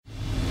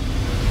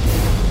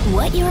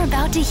What you're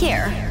about to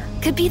hear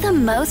could be the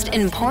most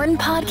important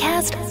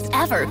podcast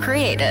ever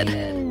created.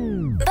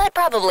 But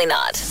probably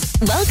not.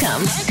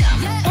 Welcome.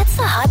 It's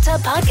the Hot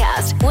Tub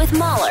Podcast with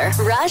Mahler,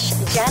 Rush,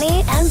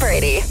 Jenny, and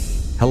Brady.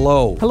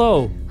 Hello.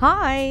 Hello.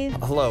 Hi.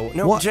 Hello.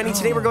 No, What? Jenny,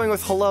 today we're going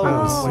with hellos.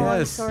 Oh, I'm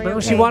yes. sorry. No,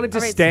 Okay. she wanted to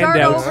All right, stand start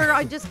out.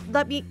 over.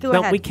 Let me go No,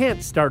 ahead. we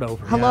can't start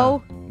over.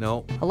 Hello.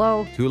 No.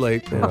 Hello. Too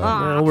late.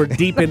 No, we're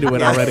deep into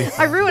it already.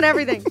 I ruin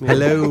everything.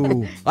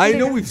 Hello. I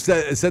know we've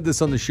said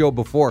this on the show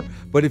before,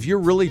 but if you're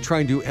really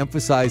trying to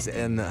emphasize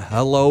an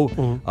hello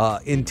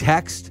in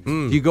text,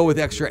 you go with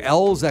extra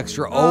L's,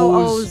 extra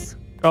O's.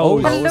 Oh,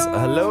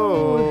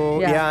 Hello.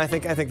 Yeah. Yeah, I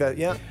think that.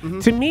 Yeah.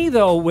 Mhm. To me,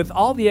 though, with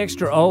all the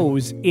extra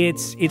O's,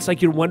 it's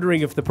like you're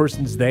wondering if the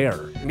person's there.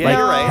 Yeah, like,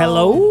 you're right.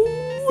 Hello?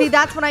 See,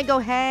 that's when I go,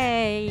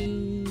 hey.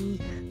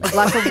 Like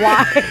lots of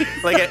Y's.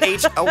 Like an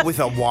H with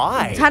a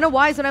Y. Ton of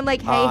Y's when I'm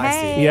like, hey, Oh, I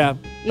hey. see. Yeah.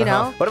 You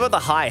know? What about the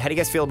hi? How do you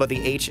guys feel about the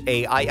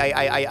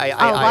H-A-I?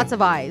 Oh, lots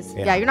of I's.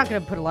 Yeah. Yeah, you're not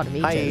going to put a lot of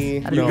H's. Hi.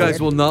 That'd You be guys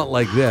weird. will not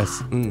like this.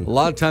 A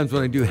lot of times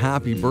when I do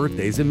happy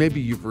birthdays, and maybe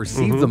you've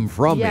received them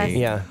from Yes. me,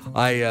 Yeah.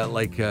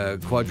 I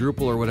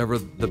quadruple or whatever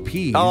the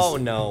P's. Oh,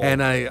 no.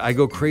 And I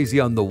go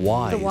crazy on the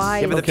Y's. The Y.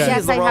 Yeah, but the P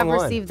yes, is the I have wrong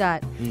one. received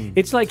that.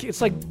 It's like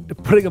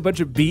putting a bunch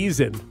of B's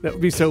in. That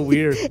would be so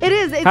weird. It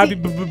is. It's Happy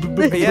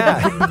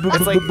Yeah.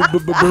 It's like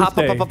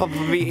birthday.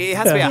 it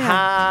has to be a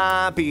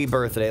happy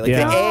birthday. Like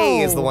Yeah. the A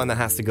No. is the one that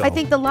has to go. I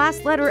think the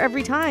last letter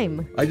every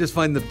time. I just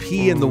find the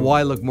P and the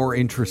Y look more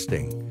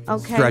interesting.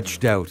 Okay.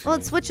 Stretched out. Well,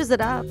 it switches it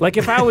up. Like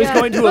if I was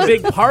going to a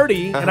big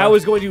party and I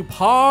was going to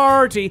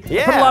party, put a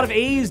Yeah. lot of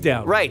A's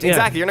down. Right, Yeah.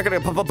 exactly. You're not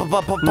going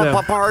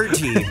to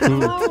party.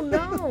 Oh,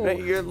 no.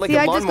 You're like See,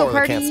 a I just go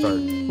lawnmower that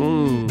party.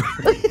 can't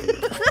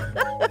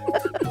start.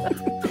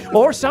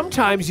 Or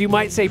sometimes you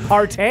might say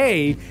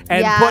partay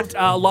and Yeah. put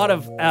a lot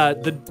of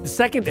the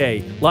second A,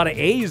 a lot of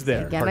A's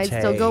there. Again, I'd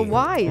still go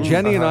Y's.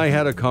 Jenny and I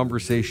had a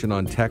conversation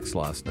on text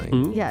last night.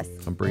 Yes.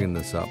 I'm bringing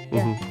this up.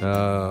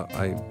 Yeah.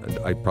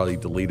 I probably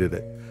deleted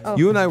it.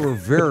 You and I were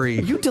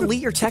very. You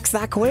delete your text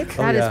that quick?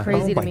 That is yeah.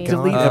 crazy Oh to my me. God.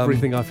 Delete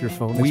everything off your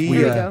phone. It's we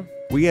weird. There you go.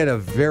 we had a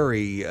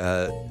very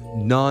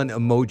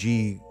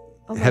non-emoji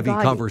Oh my heavy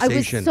God.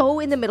 conversation. I was so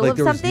in the middle like of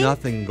there something. was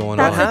nothing going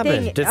That's on. the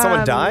happened? thing. Did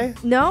someone die?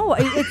 No,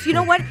 it's you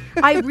know what?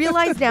 I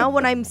realize now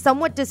when I'm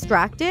somewhat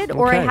distracted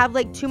or I Okay. have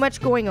like too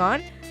much going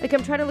on, like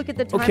I'm trying to look at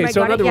the time. Okay, I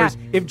so got in other it. words,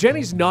 if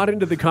Jenny's not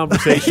into the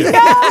conversation, No,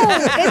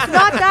 it's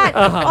not that.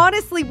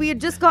 Honestly, we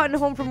had just gotten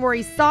home from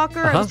Rory's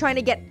soccer. I was trying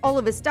to get all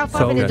of his stuff So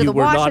up and into you the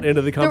were wash. not and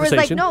into the There was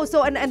like conversation? no.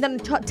 So and then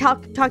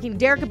talking to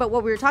Derek about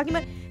what we were talking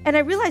about, and I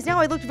realized now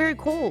I looked very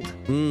cold.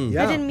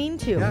 Yeah. I didn't mean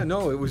to. Yeah,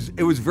 no, it was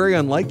very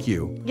unlike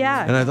you.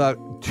 Yeah. And I thought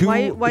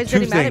Why is two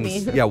Jenny mad at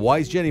things. me? Yeah, why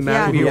is Jenny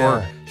mad at me? Yeah.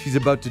 Or she's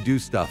about to do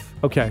stuff.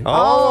 okay.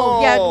 Oh,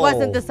 yeah, it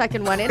wasn't the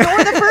second one, or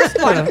the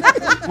first one.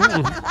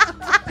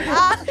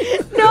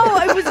 No,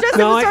 it was just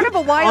it was sort of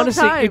a wild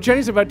honestly, time. if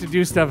Jenny's about to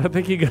do stuff, I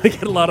think you're gonna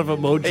get a lot of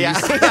emojis. Yeah,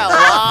 a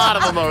lot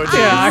of emojis.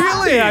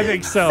 Yeah, I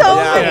think so. so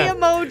yeah. many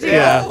emojis.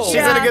 Yeah. She's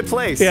in a good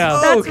place. Yeah.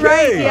 That's Okay.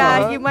 right.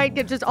 Yeah, you might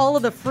get just all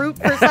of the fruit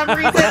for some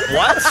reason.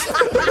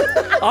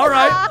 What? All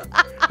right.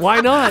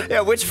 Why not?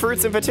 Yeah, which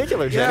fruits in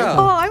particular, Jenny? Yeah.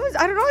 Oh, I don't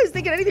know. I was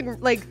thinking anything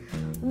like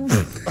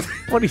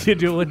What are you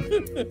doing?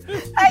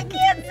 I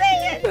can't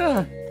say it.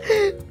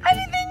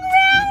 Anything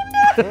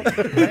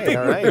round Hey,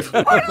 all right.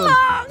 or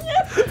long.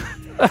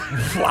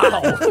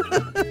 Wow.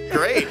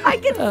 Great. I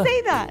can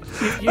say that.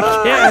 You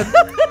can.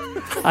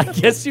 I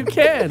guess you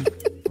can.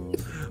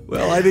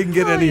 Well, I didn't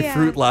get any yeah.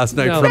 fruit last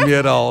night No. from you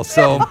at all,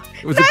 so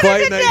it was a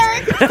quiet night.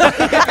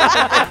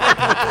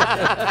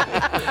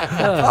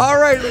 All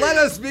right, let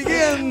us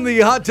begin the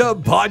Hot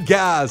Tub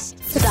Podcast.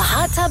 The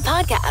Hot Tub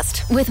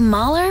Podcast with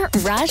Mahler,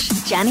 Rush,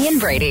 Jenny, and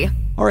Brady.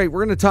 All right,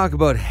 we're going to talk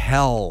about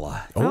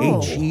hell.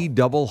 Oh. H-E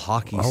double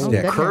hockey stick.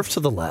 goodness. Curve to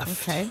the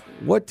left. Okay.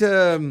 What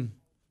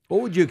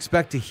would you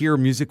expect to hear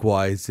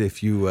music-wise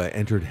if you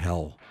entered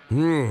hell?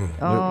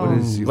 What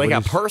is Like what a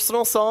is-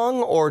 personal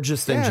song or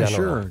just in Yeah,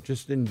 general? sure.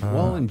 Just in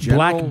general.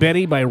 Black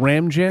Betty by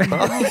Ram Jam.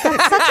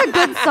 Such a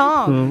good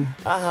song.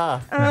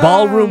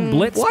 Ballroom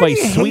Blitz Why by do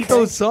you hate Sweet.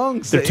 those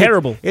songs? They're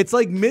terrible. It's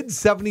like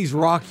mid-70s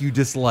rock you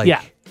dislike.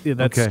 Yeah,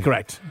 that's Okay.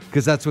 correct.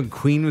 Because that's when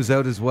Queen was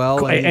out as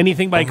well. I mean-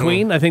 Anything by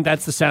Queen, I think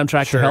that's the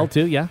soundtrack to hell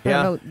too. Yeah. I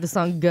don't know the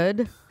song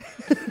 "Good."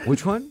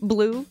 Which one?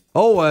 Blue.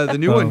 Oh, the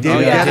new one. Oh,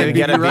 David yeah. Guetta, David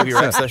Guetta, Baby Baby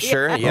Rexha. Rexha,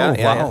 sure. Yeah, Oh,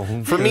 yeah, wow.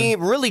 yeah. For Okay. me,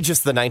 really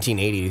just the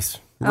 1980s.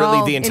 Really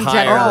Oh, the in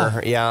entire,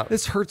 general. yeah.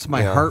 This hurts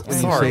my Yeah. heart when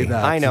Sorry. you say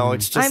that. I know,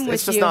 it's I'm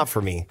with just you. not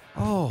for me.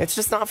 Oh. It's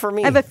just not for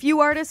me. I have a few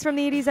artists from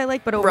the '80s I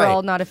like, but overall,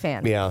 Right. not a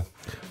fan. Yeah.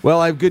 Well,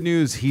 I have good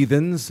news,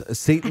 heathens.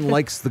 Satan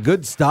likes the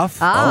good stuff.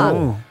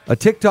 Oh. A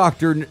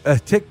TikToker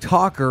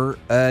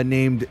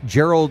named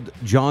Gerald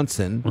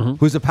Johnson,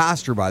 who's a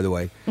pastor, by the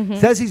way,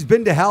 says he's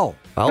been to hell.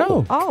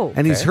 Oh. Oh.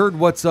 And he's heard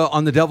what's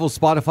on the Devil's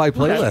Spotify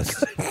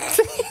playlist.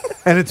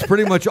 And it's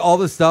pretty much all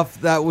the stuff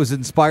that was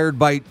inspired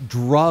by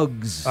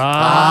drugs.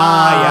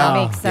 That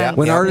makes sense.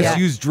 When artists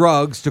use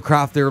drugs to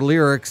craft their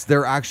lyrics,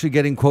 they're actually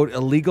getting, quote,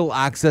 illegal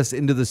access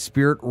into the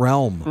spirit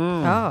realm.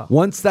 Oh.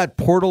 Once that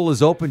portal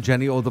is open,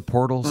 Jenny, the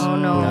portals. Oh,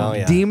 no. Oh,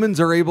 yeah. Demons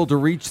are able to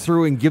reach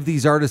through and give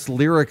these artists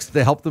lyrics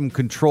to help them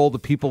control the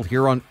people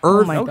here on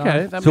Earth. my God.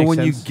 Okay, that So makes when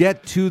sense. you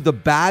get to the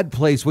bad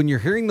place, when you're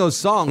hearing those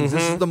songs,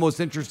 this is the most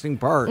interesting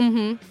part.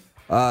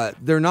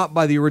 They're not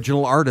by the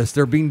original artist.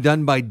 They're being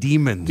done by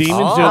demons.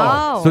 Demons do.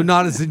 Oh. So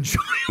not as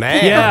enjoyable.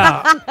 Man.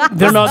 Yeah,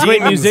 they're not great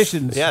Demons.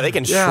 musicians. Yeah, they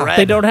can Yeah. shred.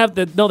 They don't have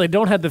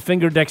the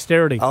finger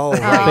dexterity. Oh, Oh,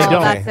 right.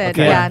 don't. that's it.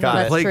 Okay, Yeah, got no, it.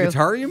 that's Play true.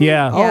 guitar, you mean?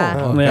 Yeah.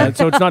 Yeah. Yeah,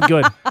 so it's not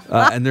good.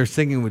 And their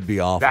singing would be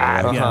awful.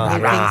 I think so,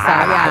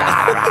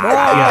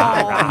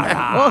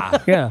 yeah.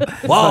 Yeah.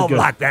 Whoa,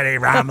 Black Betty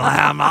Ram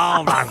Lam.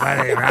 Oh, Black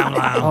Betty Ram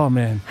Lam. Oh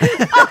man.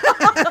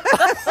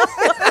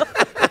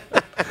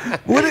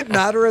 Would it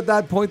matter at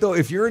that point, though,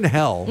 if you're in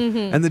hell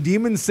and the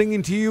demon's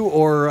singing to you,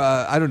 or,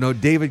 I don't know,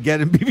 David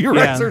Guetta and BB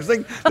Rex Yeah. are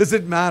singing? Does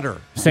it matter?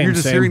 Same, You're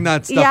just same. hearing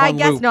that stuff Yeah, I on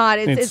guess loop. not.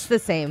 It's the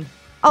same.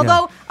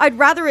 Although I'd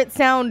rather it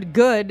sound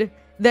good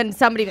than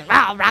somebody, you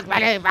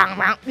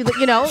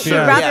know, Sure.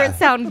 rather Yeah. it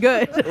sound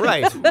good.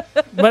 Right.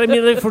 But I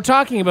mean, if we're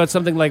talking about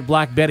something like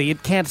Black Betty,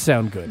 it can't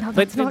sound good. No, But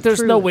that's not there's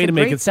true. no It's way a to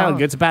make great it sound song.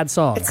 good. It's a bad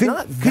song. It's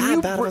not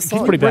that bad of a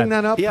song. Pretty bring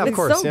bad. that up? Yeah, of It's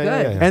course. so Yeah,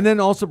 good. yeah, yeah. And then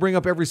also bring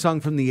up every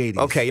song from the 80s.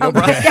 Okay, you know,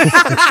 Brian.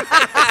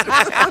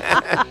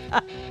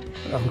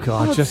 Oh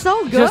God, it's just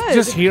so good.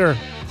 Just here.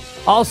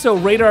 Also,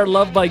 Radar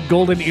Love by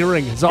Golden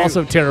Earring is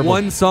also terrible.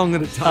 One song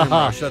at a time,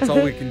 Rush. That's all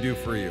we can do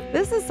for you.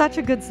 This is such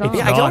a good song.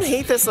 Yeah, I don't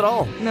hate this at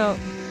all. No.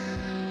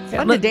 It's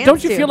fun Look, to dance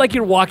don't you to. feel like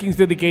you're walking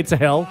through the gates of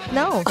hell?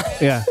 No.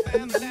 Yeah.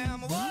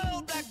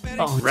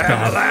 Oh, it's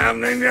bad.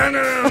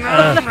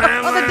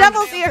 Oh, the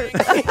devil's here.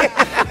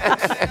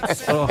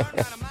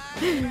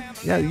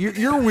 Yeah,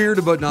 you're weird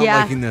about not Yeah.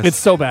 liking this. It's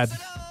so bad.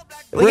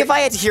 Like, if I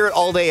had to hear it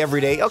all day,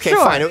 every day, okay,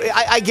 Sure. fine.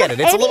 I get it.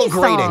 It's a Any little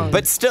grating. song.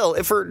 But still,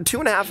 if for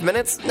 2.5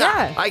 minutes, nah,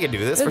 Yeah. I can do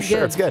this for It's sure.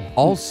 good. It's good.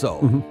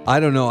 Also, I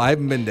don't know. I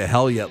haven't been to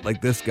hell yet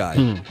like this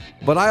guy.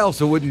 But I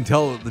also wouldn't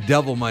tell the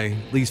devil my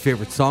least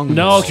favorite song.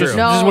 No, is. just-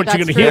 No, this is what that's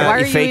you're gonna true. hear. Why are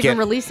You you fake even it.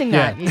 releasing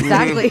Yeah. that?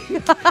 Exactly.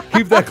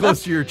 Keep that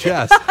close to your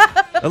chest.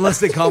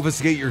 Unless they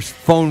confiscate your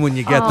phone when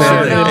you get Oh,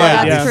 there. no, They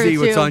that's they true see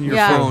what's too. on your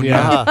Yeah. phone.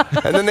 Yeah.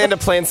 And then they end up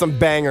playing some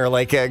banger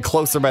like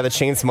Closer by the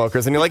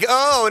Chainsmokers. And you're like,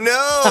 oh,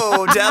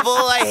 no, devil,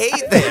 I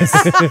hate this.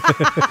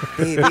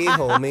 Baby,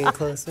 hold me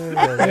closer.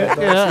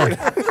 Yeah.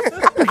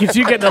 Look at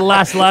you getting the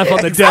last laugh on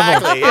the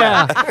Exactly, devil.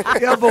 yeah.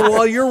 Yeah, but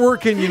while you're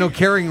working,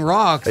 carrying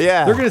rocks,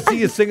 Yeah. they're going to see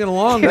you singing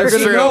along. They're That's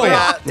going to true. know.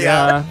 Yeah.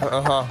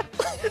 Yeah.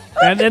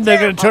 And then they're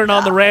going to turn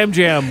on the Ram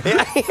Jam.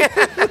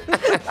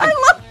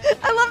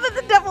 I love that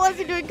the devil has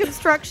you doing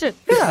construction.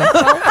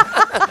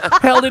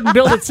 Hell didn't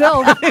build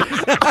itself.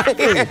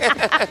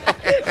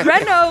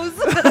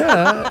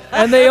 Renos.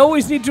 And they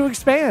always need to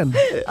expand.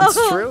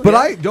 It's true.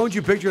 But don't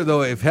you picture,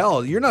 though, if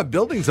hell, you're not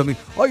building something.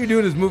 All you're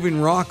doing is moving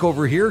rock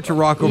over here to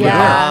rock over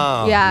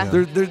Yeah. Yeah.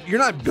 there. You're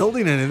not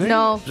building anything.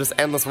 No. Just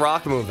endless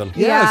rock moving.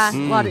 Yes.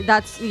 Yeah.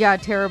 That's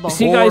terrible.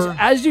 See, Or- guys,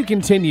 as you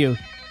continue,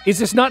 is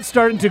this not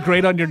starting to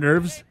grate on your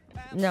nerves?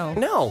 No.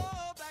 No.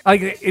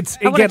 Like it's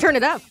I want to turn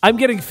it up. I'm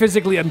getting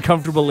physically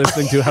uncomfortable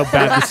listening to how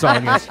bad this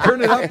song is.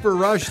 Turn it up for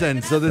Rush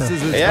then. So this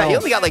is his Yeah, you hell.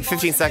 only got like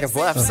 15 seconds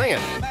left. Sing it.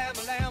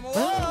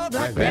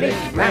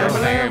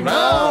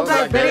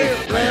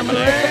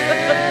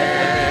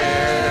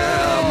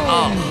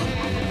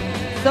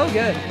 So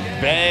good.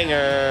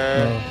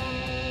 Banger.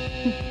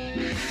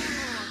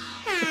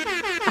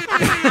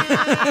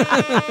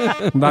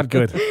 Not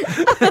good.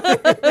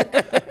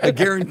 I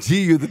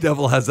guarantee you the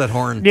devil has that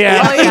horn.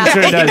 Yeah, Oh, yeah. it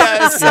sure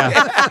does. Yeah.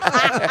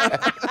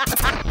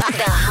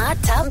 The Hot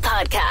Tub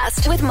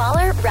Podcast with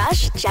Mahler,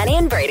 Rush, Jenny,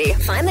 and Brady.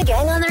 Find the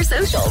gang on their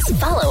socials.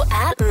 Follow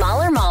at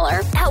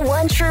Mahler, at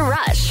One True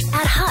Rush,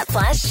 at Hot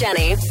Flash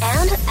Jenny,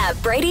 and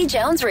at Brady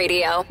Jones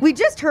Radio. We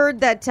just heard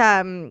that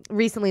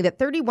recently that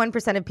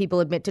 31% of people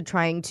admit to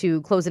trying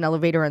to close an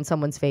elevator on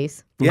someone's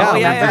face. Yeah,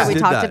 yeah, Remember yeah. we did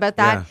talked that. about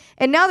that. Yeah.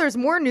 And now there's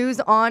more news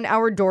on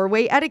our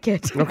doorway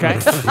etiquette. Okay.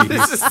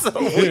 This is so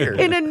weird.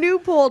 In a new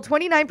poll,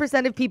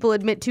 29% of people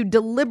admit to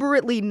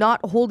deliberately not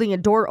holding a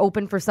door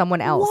open for someone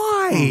else.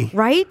 Why?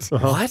 Right?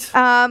 What?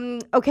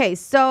 Okay,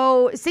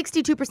 so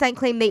 62%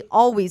 claim they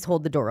always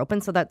hold the door open,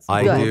 so that's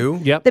I good. do.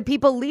 Yep. The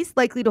people least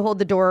likely to hold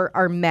the door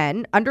are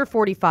men, under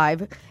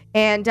 45,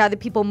 and the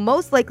people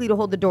most likely to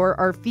hold the door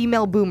are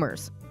female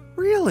boomers.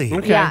 Really?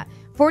 Okay. Yeah.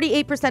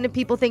 48% of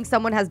people think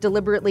someone has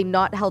deliberately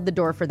not held the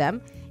door for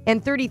them.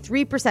 And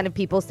 33% of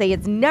people say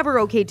it's never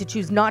okay to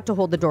choose not to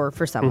hold the door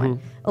for someone.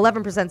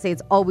 11% say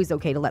it's always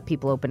okay to let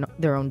people open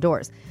their own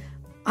doors.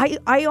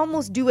 I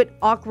almost do it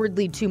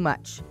awkwardly too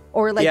much.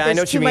 Or like Yeah, I know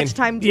there's what you too much mean.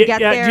 time to get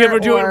there. Do you ever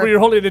do it or- where you're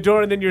holding the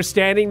door and then you're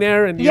standing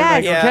there and you're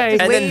like, Yes. okay.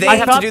 Yeah, and then they I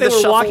have to thought do they the were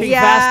shuffle. walking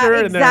Yeah, faster.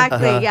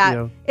 exactly. And Yeah, you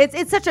know.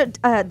 it's such a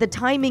the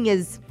timing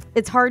is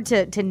it's hard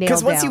to nail down.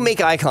 Because once you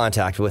make eye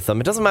contact with them,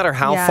 it doesn't matter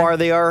how far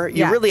they are.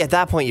 You really, at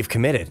that point, you've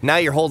committed. Now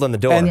you're holding the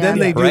door. And then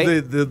they right?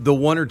 do the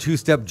 1 or 2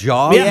 step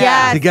jog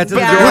Yes. to get to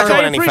the Yeah. door. Not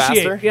going I any appreciate.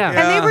 faster. Yeah.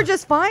 And they were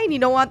just fine,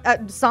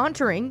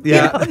 sauntering.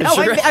 Yeah. Now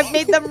I've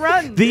made them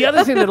run. The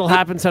other thing that'll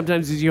happen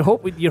sometimes is you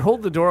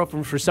hold the door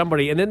open for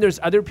somebody, and then there's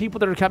other people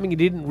that are coming. You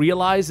didn't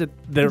realize that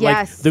they're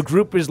like the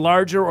group is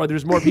larger or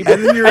there's more people,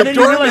 And then you're a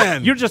you realize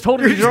doorman. you're just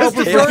holding the door just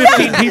open a for doorman.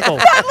 15 people.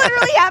 That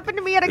literally happened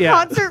to me at a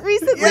concert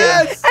recently.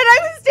 Yes.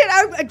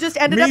 And I just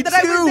ended Me up that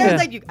I was there. too.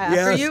 It's like, after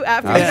Yes. you.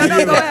 After No,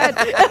 you. go ahead.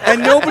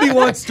 And nobody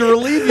wants to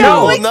relieve you.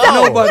 No,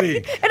 Nobody.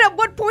 And at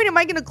what point am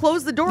I going to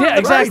close the door Yeah, on the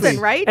exactly.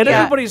 person, right? And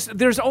Yeah.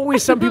 there's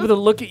always some people that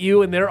look at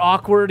you and they're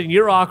awkward and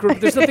you're awkward,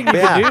 but there's nothing you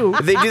can do.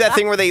 They do that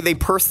thing where they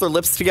purse their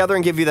lips together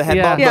and give you the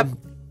head bump. Yep.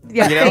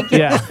 Yeah, You know? thank you.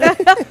 Yeah.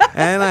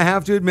 And I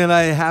have to admit,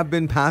 I have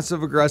been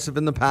passive aggressive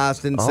in the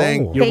past in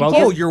saying, You're Thank welcome.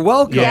 you. "Oh, you're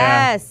welcome."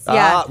 Yes.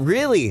 Yeah.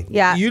 Really?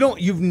 Yeah.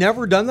 You've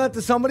never done that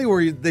to somebody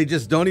where they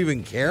just don't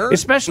even care.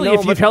 Especially No, if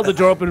you've but- held the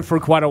door open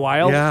for quite a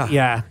while. Yeah.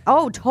 Yeah.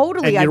 Oh,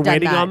 totally. And I've you're done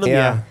waiting that. on them.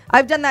 Yeah.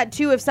 I've done that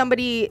too. If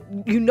somebody,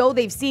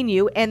 they've seen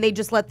you and they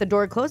just let the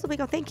door close, they'll be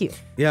like, "Oh, thank you,"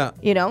 Yeah.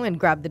 and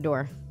grab the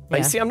door.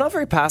 You see, I'm not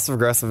very passive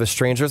aggressive with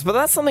strangers, but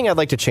that's something I'd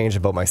like to change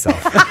about myself.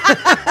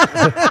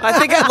 I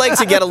think I'd like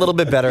to get a little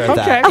bit better at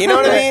that. Okay. You know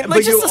what I mean? Like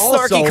But just you a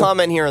snarky also-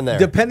 comment here and there.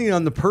 Depending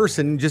on the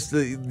person, just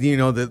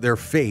their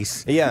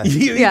face. Yeah.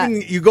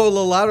 You go a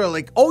little louder,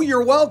 like, "Oh,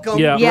 you're welcome."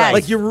 Yeah. Yes.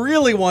 Like you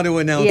really want to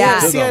announce Yeah.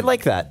 it to See, them. I'd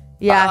like that.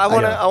 Yeah. I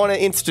want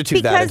to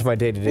institute that into my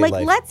day-to-day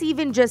life. let's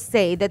even just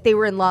say that they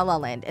were in La La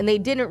Land and they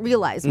didn't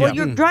realize. Well,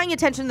 you're drawing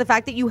attention to the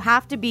fact that you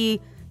have to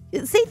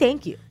say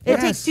thank you. It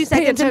Yes. takes 2 Pay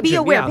seconds and be attention,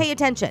 aware. yeah. Pay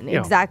attention. Yeah.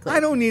 Exactly. I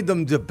don't need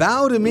them to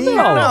bow to me. No.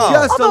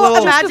 Just a Although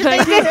little. imagine they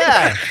did.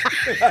 Yeah.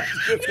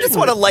 You just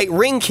want a light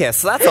ring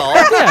kiss, that's all.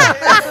 Yeah.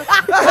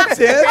 That's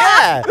it.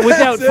 Yeah.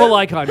 Without full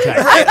eye contact.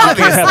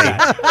 Obviously.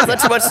 Is that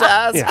too much to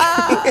ask?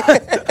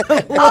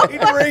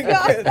 Light ring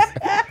kiss.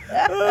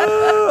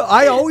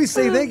 I always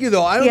say thank you,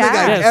 though. I don't think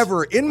Yeah. I've Yes.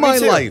 ever in my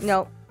too. life.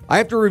 No. I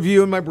have to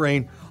review in my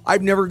brain.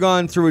 I've never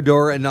gone through a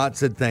door and not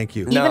said thank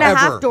you. Even a Ever.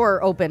 half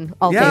door open,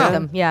 I'll Yeah, take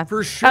them. Yeah.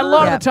 for sure. A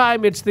lot Yeah. of the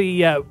time, it's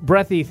the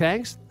breathy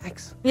thanks.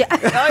 Thanks. Yeah. Oh,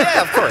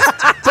 yeah, of course.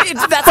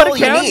 But that's But all it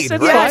you counts, need, it's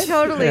right? Yeah, fine.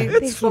 totally.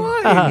 It's Thank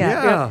you. fine.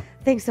 Yeah.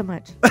 Thanks so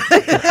much.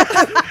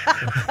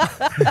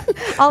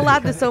 I'll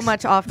add the so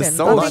much often. The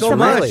so Oh, much, thanks so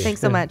really? much.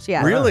 Thanks so much.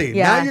 Yeah. Really?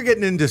 Yeah. Now you're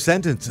getting into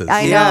sentences.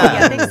 I know. Yeah.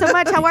 Yeah. Thanks so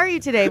much. How are you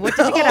today? What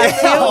did you get up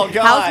to? Oh,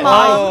 God. How's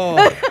mom? Oh,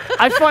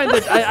 I find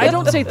that I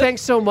don't say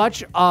thanks so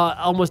much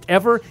almost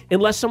ever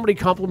unless somebody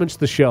compliments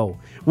the show.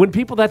 When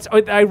people,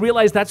 I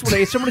realize that's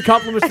when somebody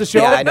compliments the show.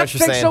 Yeah, I know what you're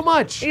thanks saying. so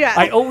much. Yeah.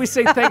 I always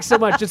say thanks so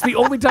much. It's the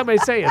only time I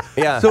say it.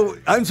 Yeah. so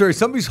I'm sorry.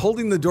 Somebody's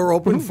holding the door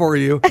open for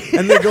you,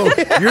 and they go,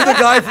 "You're the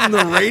guy from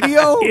the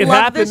radio." It Love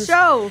happens. the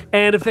show.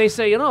 And if they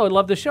say, I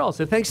love the show, I'll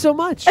say thanks so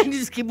much. And you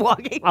just keep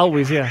walking.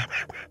 Always, yeah.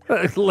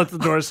 Let the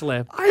door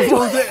slam. I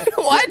don't think,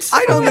 What?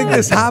 I don't think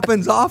this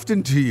happens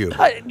often to you.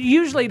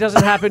 Usually it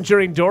doesn't happen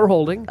during door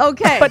holding.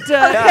 Okay. But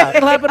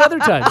it'll happen other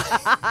times.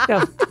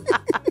 Yeah.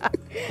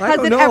 I Has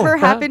don't it know. ever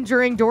happened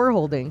during door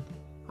holding?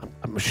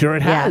 I'm sure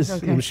it Yeah, has.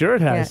 okay. I'm sure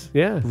it has.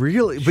 Yeah.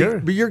 Really? Sure.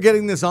 But you're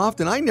getting this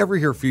often. I never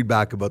hear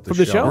feedback about the From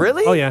the show?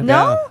 Really? Oh, yeah.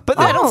 No? But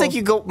I don't Oh. think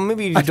you go,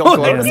 maybe you don't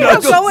go out. You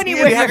don't go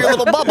anywhere. You have your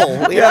little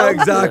bubble. you Yeah, know?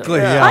 exactly.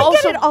 Yeah. Yeah. I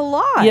Also- get it a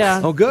lot.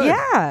 Yeah. Oh, good.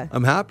 Yeah.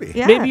 I'm happy.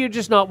 Yeah. Maybe you're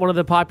just not one of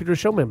the popular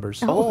show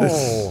members.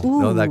 Oh.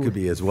 No, that could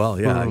be as well.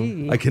 Yeah.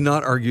 I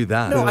cannot argue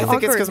that. No, I think it's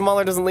Awkward. because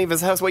Mahler doesn't leave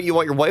his house. What, you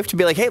want your wife to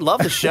be like, hey,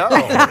 love the show.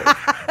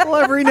 Well,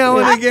 every now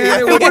and again,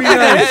 it would be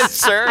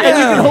nice. Sure. And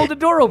you can hold the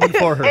door open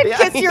for her. And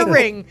kiss your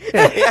ring.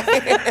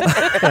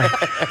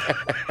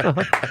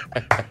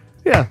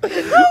 Yeah.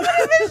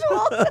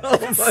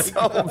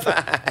 So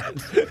bad.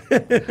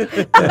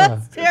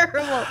 That's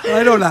terrible.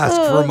 I don't ask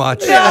for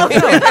much. The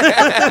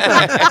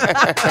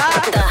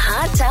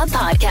Hot Tub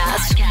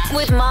Podcast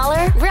with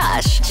Mahler,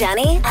 Rush,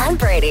 Jenny, and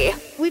Brady.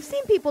 We've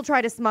seen people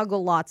try to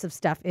smuggle lots of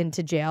stuff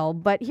into jail,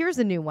 but here's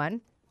a new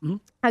one.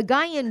 A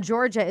guy in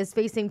Georgia is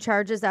facing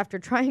charges after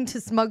trying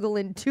to smuggle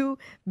in 2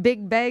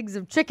 big bags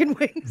of chicken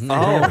wings.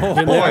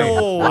 Oh,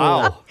 boy.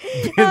 Wow.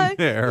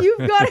 there.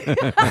 You've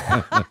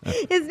got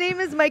his name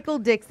is Michael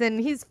Dixon.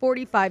 He's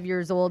 45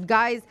 years old.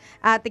 Guys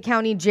at the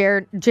county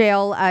jail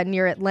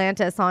near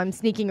Atlanta saw him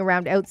sneaking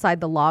around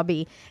outside the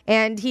lobby,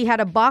 and he had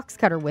a box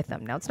cutter with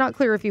him. Now, it's not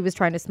clear if he was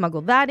trying to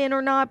smuggle that in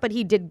or not, but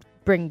he did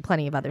bring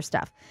plenty of other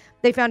stuff.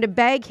 They found a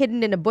bag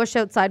hidden in a bush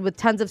outside with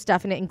tons of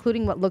stuff in it,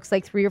 including what looks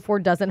like 3 or 4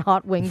 dozen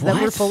hot wings that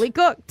were fully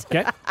cooked.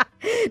 Okay.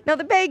 Now,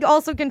 the bag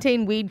also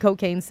contained weed,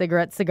 cocaine,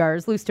 cigarettes,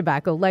 cigars, loose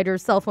tobacco,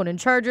 lighters, cell phone and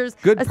chargers,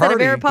 Good a set of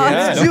party. AirPods,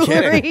 Yeah, no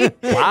jewelry,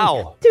 kidding.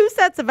 Wow. 2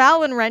 sets of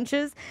Allen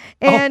wrenches,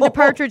 and a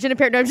partridge in a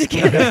pair. No, I'm just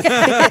kidding. What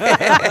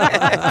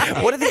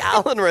are the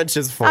Allen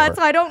wrenches for? That's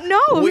I don't know.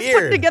 Who's putting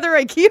Weird. together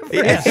IKEA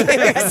furniture?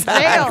 Yeah,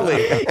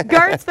 exactly.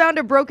 Guards found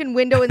a broken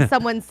window in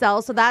someone's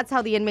cell, so that's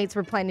how the inmates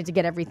were planning to to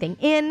get everything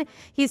in.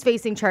 He's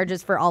facing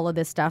charges for all of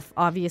this stuff,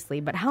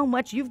 obviously. But how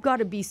much you've got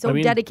to be so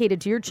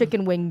dedicated to your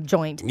chicken wing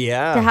joint to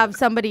have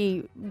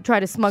somebody try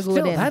to smuggle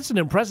it in. That's an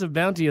impressive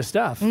bounty of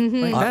stuff.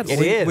 Mm-hmm. Like, it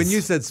is. When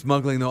you said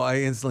smuggling, though,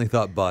 I instantly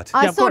thought butt.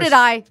 So did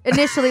I.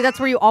 Initially, that's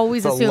where you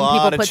always assume people put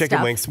stuff. A lot of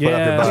chicken wings to put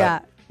up your butt. Yeah.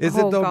 Is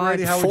it though,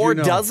 Brady? How would 4 you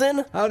know?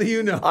 dozen? How do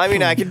you know? I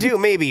mean, I could do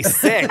maybe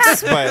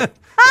 6, but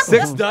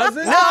 6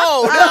 dozen?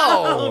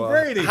 no,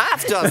 Brady.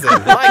 half dozen.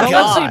 My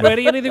Let's see, God.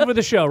 Brady. Anything for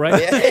the show, right?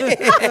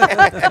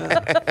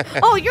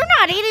 Oh, you're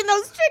not eating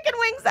those chicken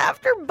wings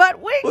after butt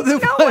wings? Well, then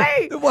no why,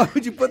 way. then why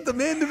would you put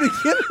them in to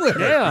begin with?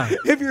 Yeah.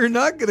 If you're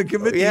not going to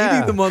commit to Yeah.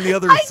 eating them on the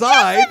other Guess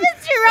side. if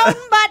it's your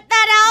own butt,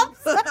 that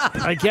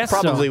helps. I guess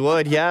Probably so.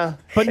 would, yeah.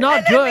 But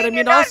not good. I mean,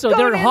 you're not also,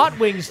 they're going- hot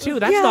wings, too.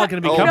 That's not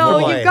going to be Oh, comfortable.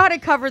 No, boy. you've got to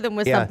cover them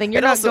with Yeah. something. You're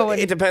And not also, going.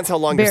 it depends how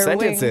long your bare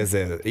sentence wings.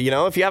 is. You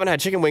know, if you haven't had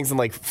chicken wings in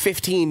like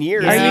 15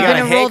 years, Are and you you got a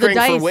gonna roll the hankering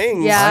dice? for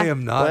wings. Yeah. I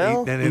am not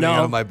Well, eating anything no.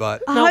 out of my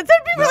butt. Oh, it's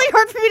going to be really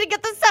hard for me to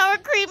get the sour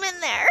cream in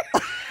there.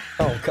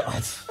 Oh,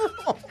 God.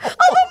 Although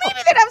maybe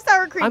they'd have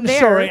sour cream I'm there.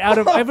 sorry. Out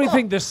of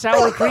everything, the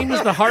sour cream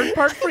is the hard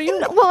part for you?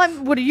 Well,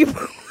 what do you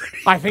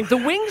I think the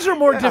wings are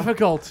more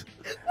difficult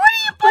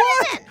put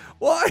in?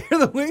 Why are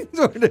the wings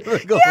so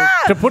difficult?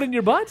 to put in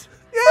your butt.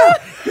 Yeah,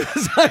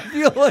 because I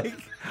feel like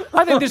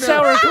I think the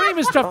sour cream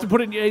is tough to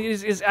put in.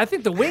 I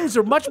think the wings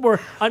are much more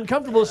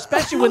uncomfortable,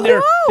 especially when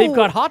they've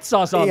got hot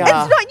sauce on them.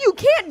 Yeah. It's not. You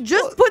can't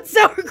just put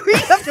sour cream.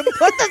 You have to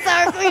put the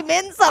sour cream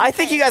in something. I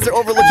think you guys are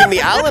overlooking the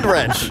Allen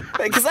wrench.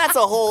 Because that's a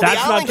whole... That's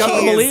the not Allen key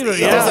comfortable is, either,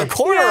 yeah. There's a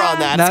corner on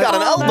that. It's got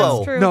an That- elbow.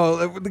 That's true.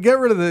 no. Get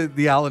rid of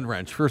the Allen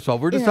wrench. First of all,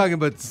 we're just talking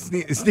about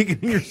sneaking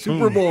in your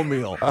Super Bowl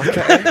meal.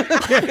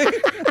 Okay.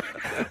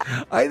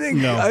 I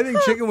think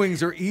chicken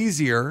wings are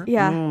easier.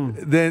 Yeah.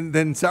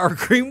 Than sour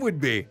cream would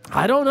be.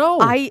 I don't know.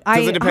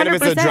 Does it depend if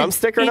it's a 100%.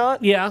 drumstick or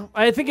not? Yeah,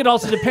 I think it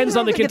also depends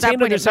on the I think at that container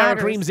point the it sour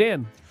matters. cream's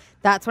in.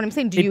 That's what I'm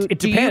saying. Do you It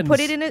do you depends.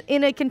 put it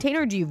in a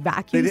container? Or do you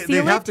vacuum They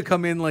seal have it? to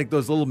come in like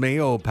those little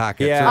mayo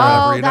packets. Yeah. Or whatever,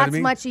 Oh, you know what I that's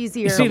mean? much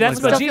easier. You see, that's I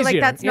still much feel like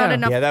easier. that's not Yeah.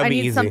 enough. Yeah, that would I be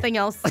need easy. something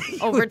else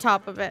over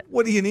top of it.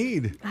 What do you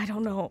need? I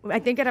don't know. I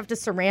think I'd have to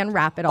saran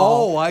wrap it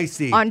all. Oh, I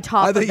see. On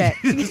top I of thought it.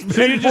 you just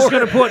So you're just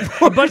going to put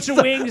a bunch of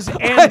wings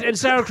and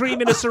sour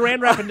cream in a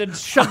saran wrap and then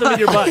shove them in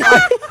your butt.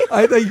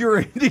 I thought you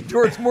were hinting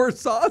towards more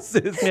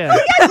sauces. Yeah.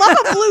 I love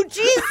a blue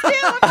cheese too.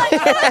 I'm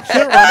like,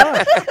 Sure, why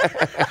not?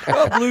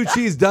 Well, blue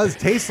cheese does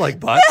taste like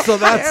butt, so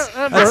that's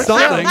works.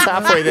 something. It's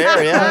halfway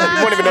there, yeah.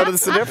 You won't even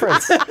notice the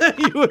difference.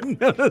 You wouldn't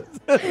notice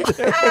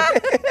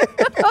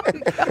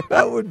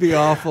that would be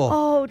awful.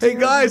 Oh, hey dear.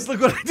 guys,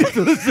 look what I did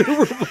to the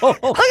Super Bowl.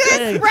 look at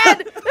this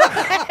spread.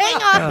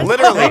 Hang on.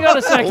 Literally. Hang on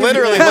a second.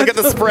 Literally, look at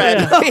the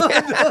spread.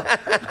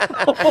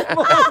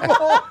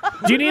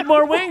 Do you need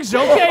more wings?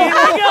 Okay, here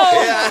we go.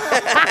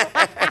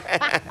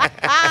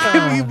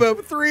 Give me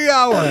about 3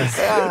 hours.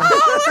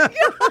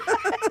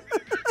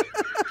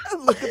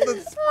 Look at the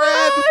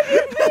spread.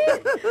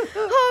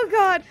 Oh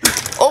God.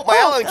 Oh, my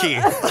Allen key.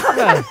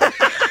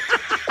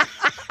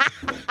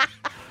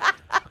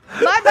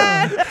 My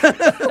bad.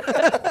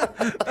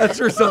 That's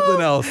for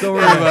something else. Don't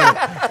worry about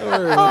it.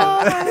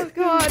 Oh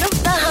God.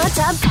 The Hot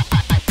Tub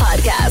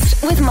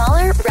Podcast with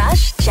Mahler,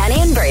 Rush, Jenny,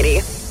 and Brady.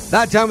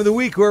 That time of the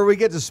week where we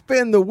get to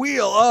spin the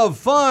wheel of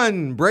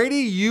fun. Brady,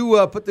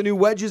 you put the new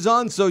wedges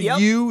on, so Yep.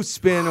 you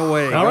spin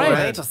away. All right. All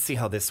right, let's see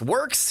how this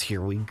works.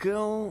 Here we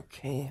go.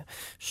 Okay,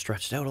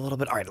 stretched out a little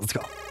bit. All right, let's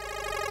go.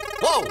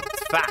 Whoa,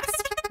 it's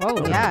fast.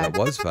 Oh yeah. That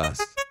was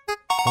fast.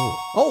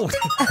 Oh.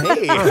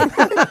 Hey.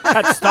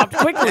 That stopped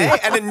quickly. Hey,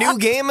 and a new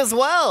game as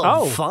well.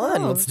 Oh.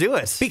 Fun. Let's do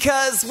it.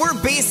 Because we're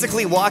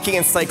basically walking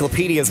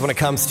encyclopedias when it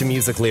comes to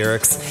music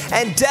lyrics,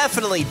 and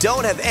definitely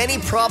don't have any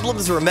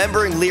problems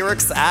remembering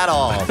lyrics at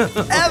all.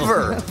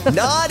 Ever.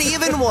 Not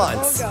even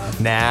once.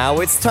 Now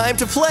it's time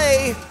to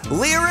play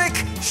Lyric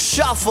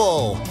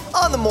Shuffle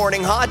on the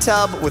Morning Hot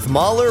Tub with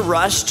Mahler,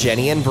 Rush,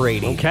 Jenny, and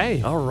Brady.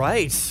 Okay. All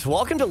right.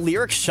 Welcome to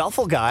Lyric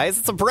Shuffle, guys.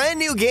 It's a brand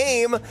new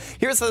game.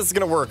 Here's how this is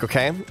going to work,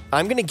 okay?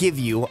 I'm going to give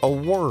you a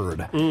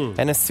word.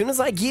 And as soon as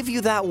I give you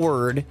that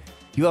word,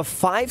 you have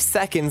 5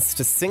 seconds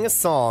to sing a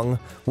song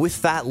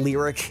with that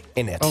lyric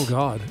in it. Oh,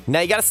 God. Now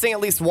you got to sing at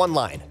least one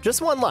line.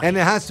 Just one line. And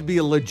it has to be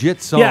a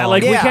legit song. Yeah,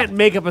 like we Yeah. can't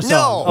make up a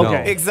song. No,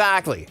 Okay.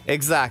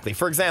 exactly.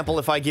 For example,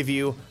 if I give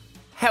you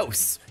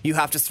house, you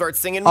have to start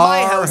singing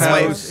my Our house.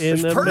 house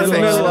in the Perfect.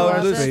 middle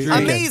of the street.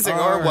 Amazing.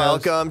 Our Or house.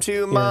 welcome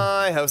to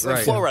my house.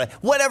 Right. Florida.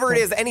 Whatever it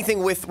is,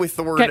 anything with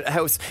the word Okay.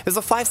 house. There's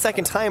a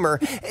 5-second timer.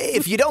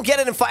 If you don't get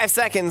it in 5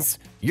 seconds,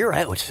 you're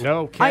out.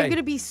 Okay. I'm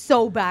gonna be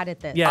so bad at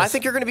this. Yeah. I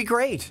think you're going to be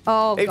great.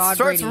 Oh, it God,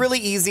 starts Brady. really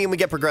easy and we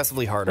get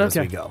progressively harder as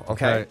Okay. we go.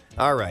 Okay. Right.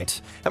 All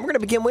right. And we're going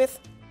to begin with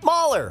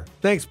Mahler.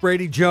 Thanks,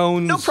 Brady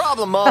Jones. No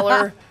problem,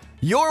 Mahler.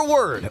 Your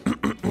word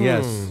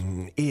Yes.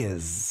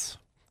 is,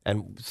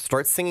 and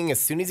start singing as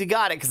soon as you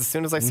got it, because as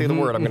soon as I say the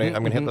word, I'm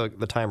gonna hit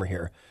the timer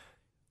here.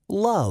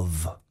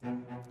 Love.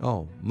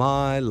 Oh,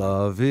 my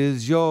love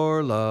is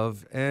your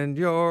love, and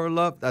your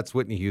love. That's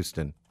Whitney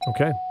Houston.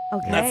 Okay.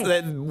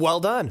 Okay. Well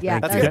done. Yeah,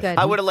 that's that was good.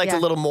 I would have liked Yeah.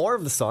 a little more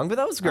of the song, but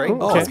that was great. Oh,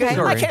 That was okay. good.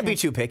 Sorry. I can't be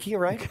too picky,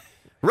 right?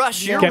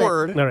 Rush, your Okay.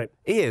 word All right.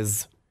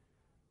 is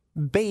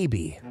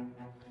baby.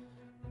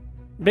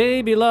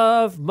 Baby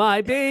love,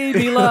 my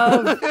baby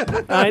love.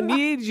 I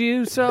need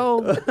you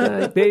so,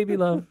 my baby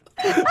love.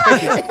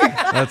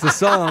 That's a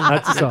song.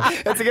 That's a song.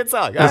 That's a good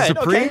song. The All right,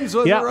 Supremes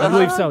was Yeah, right? I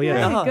believe so,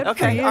 yeah. Great, good for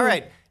Okay, you. all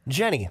right.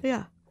 Jenny,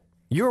 Yeah.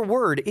 your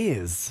word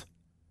is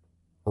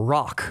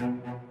rock.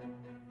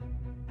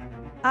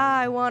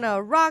 I want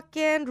to rock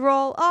and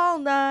roll all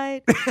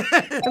night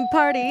and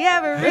party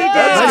every day.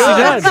 Yes,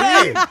 she does.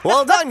 Hey,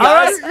 well done, All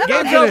guys. right,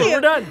 game's over.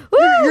 We're done.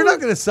 You're not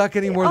going to suck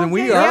any more than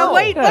we Okay, are. yeah,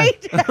 wait.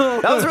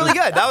 That was really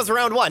good. That was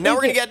round one. Now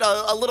we're going to get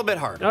a little bit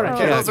harder. All right.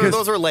 Okay, Yeah,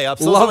 those are layups.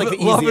 Those Love, are like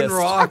the love easiest. and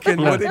rock.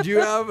 And what did you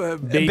have? A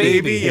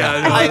Baby.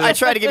 Yeah. I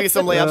try to give you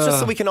some layups just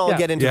so we can all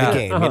get into Yeah. the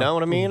game. You know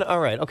what I mean?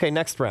 All right. Okay,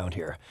 next round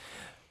here.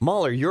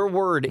 Mahler, your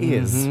word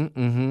is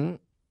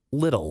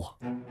little.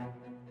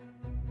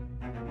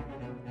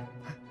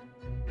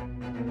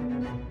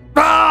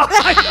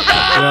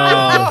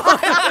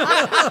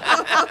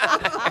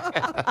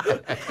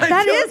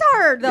 That is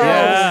hard, though.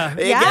 Yeah.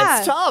 It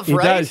gets tough, It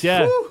right? does,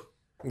 yeah. Whew.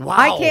 Wow.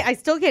 I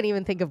still can't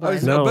even think of I one.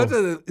 was No. about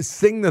to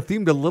sing the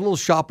theme to Little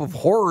Shop of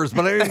Horrors,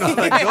 but I didn't know how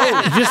that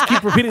goes. You just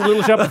keep repeating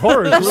Little Shop of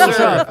Horrors. Little Sure.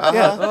 Shop.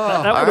 Yeah. That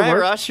All would've right,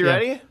 worked. Rush, you Yeah.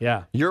 ready?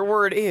 Yeah. Your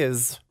word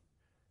is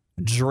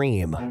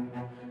dream.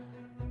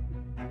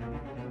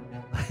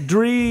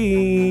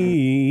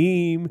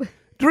 Dream.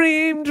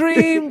 Dream,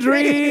 dream,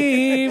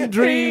 dream,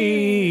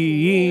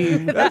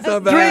 dream. That's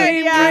not bad.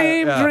 Dream, Yeah.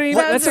 dream, Yeah. dream.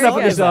 What That's song enough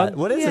of is the song. that?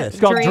 What is It's it?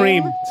 called Dream.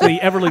 Dream. It's the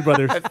Everly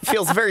Brothers. It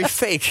feels very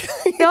fake.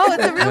 No,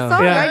 it's a real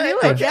song. Yeah. I knew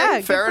it. Okay,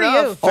 Yeah, fair good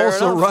enough. for you. Fair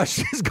Also, enough. Rush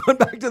has gone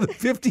back to the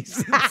 50s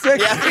and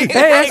 60s.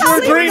 Hey, that's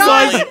where Dream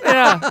was.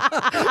 Yeah.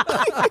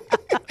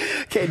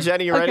 Okay,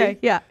 Jenny, you ready? Okay,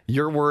 yeah.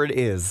 Your word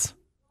is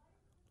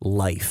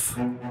life.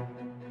 I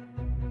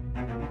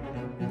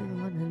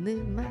wanna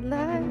live my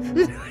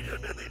life.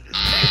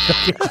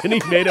 And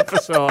he made up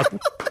a song.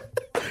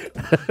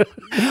 You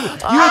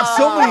had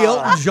so many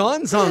Elton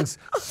John songs.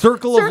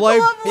 Circle of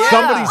Life. Life.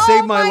 Somebody Oh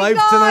saved my my life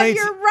God, tonight.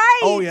 you're right.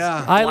 Oh,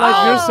 yeah. I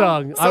like your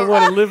song. I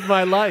want to live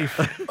my life.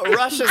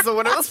 Rush is the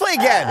winner. Let's play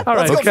again. All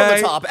Let's right. go from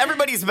Okay. the top.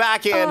 Everybody's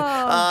back in.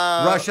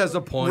 Rush has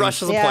a point.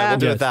 Rush is a Yeah. point. We'll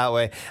do Yes. it that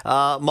way.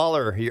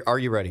 Mahler, are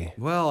you ready?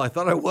 Well, I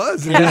thought I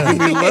was. And you gave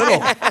me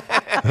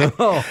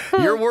little.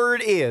 Your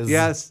word is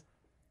Yes.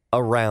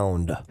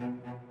 around.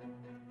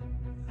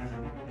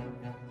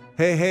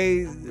 Hey,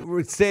 hey,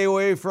 stay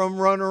away from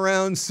Run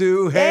Around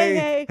Sue. Hey,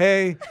 Hey,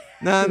 hey,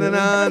 na na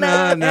na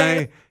na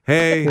na.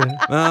 Hey, na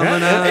na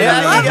na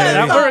Yeah, na. you got it.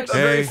 That works. A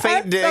very Hey.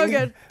 faint ding. So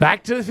good.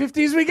 Back to the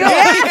 50s we go.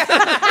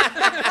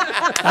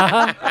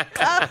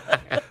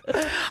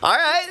 All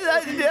right.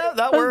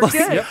 That works.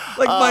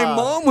 Like my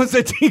mom was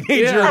a teenager,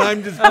 Yeah. and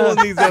I'm just pulling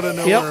these out of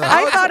nowhere.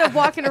 I thought of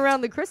walking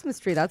around the Christmas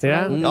tree. That's what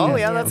Yeah. I was Oh, thinking.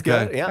 yeah, that's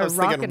good. Okay. Yeah, I Or was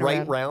thinking rocking right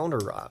around. round or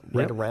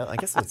right around. I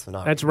guess it's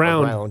not. That's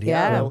round. Around.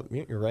 Yeah. No,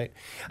 you're right.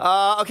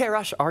 Okay,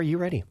 Rush, are you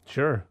ready?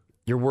 Sure.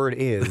 Your word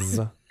is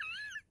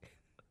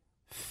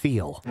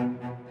feel.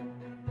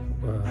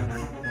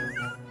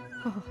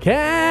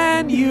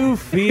 Can you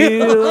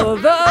feel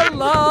the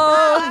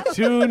love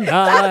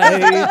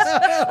tonight?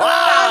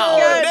 Wow!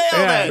 good. Nailed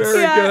Yeah. it.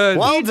 Very Yeah. good.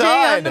 Well DJ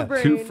on the done.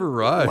 brain. 2 for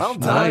Rush. Well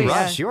done, Nice.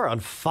 Rush. You are on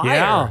fire.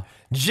 Yeah.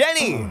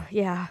 Jenny,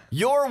 Yeah.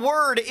 your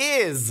word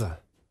is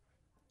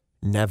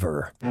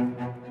never.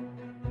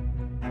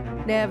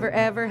 Never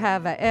ever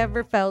have I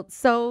ever felt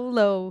so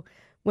low.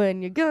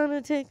 When you're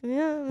gonna take me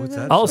out. What's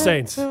that? All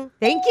Saints.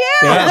 Thank you.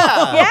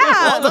 Yeah.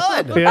 Yeah. Well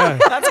done. Yeah.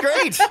 That's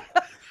great.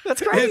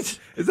 That's great.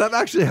 Is that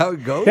actually how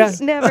it goes? Yeah.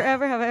 Never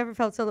ever have I ever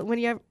felt so low. When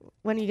are you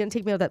gonna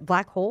take me out of that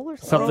black hole or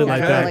something? Something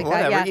like that.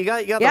 Whatever. Yeah. You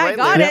got Yeah, the I right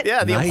got lyric. it.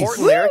 Yeah, the Nice.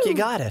 important lyric, you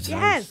got it.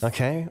 Yes.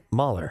 Okay,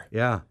 Mahler.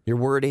 Yeah. Your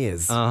word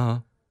is Uh-huh.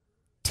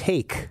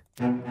 take.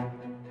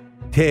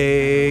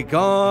 Take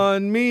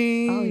on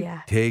me. Oh,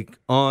 yeah. Take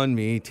on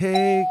me.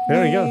 Take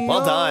There we go. me Well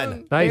on.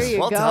 done. Nice. There you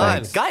Well go. done.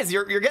 Thanks. Guys,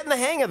 you're getting the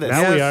hang of this.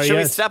 Now we are, Should we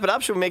yes. step it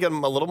up? Should we make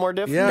them a little more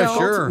different? Yeah, No.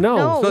 sure. No.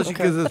 No. Especially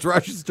because it's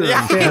Rush's turn.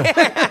 Yeah.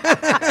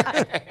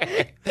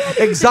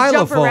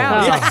 Xylophone.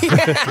 around.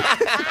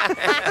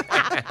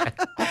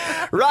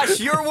 Rush,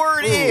 your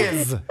word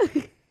is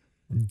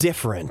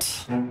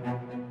different.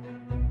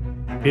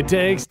 It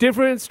takes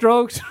different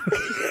strokes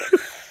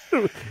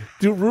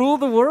to rule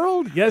the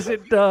world. Yes,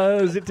 it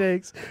does. It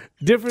takes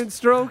different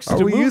strokes Are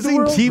to we move using the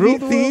world, TV rule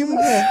the world. themes?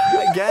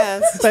 I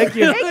guess. Thank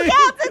you.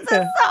 It's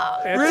a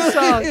song. It's a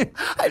song.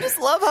 I just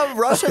love how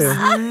Rush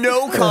has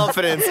no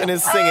confidence in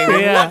his singing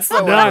Yeah,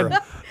 whatsoever. none.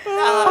 Just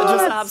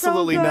that's so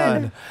absolutely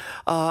good.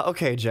 none.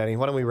 Okay, Jenny,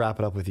 why don't we wrap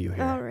it up with you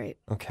here? All right.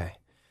 Okay.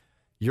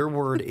 Your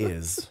word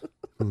is,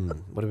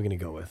 what are we going to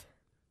go with?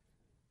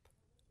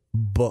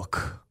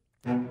 Book.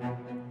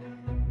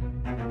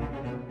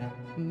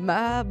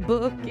 My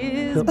book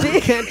is You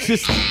big. can't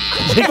just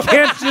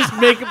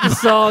make up the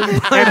song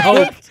and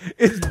hope.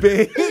 It's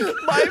big.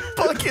 My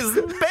book is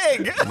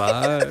big.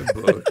 My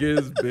book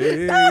is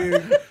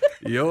big.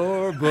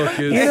 Your book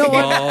is You know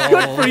small. what?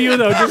 Good for you,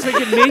 though. Just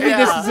thinking maybe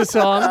this is a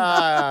song.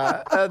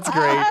 That's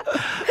great.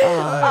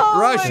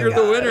 Rush, you're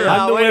the winner.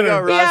 I'm the way to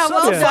go, winner. Rush. Yeah, That's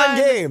well a fun done.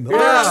 game.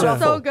 Yeah.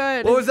 So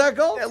good. What was that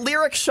called?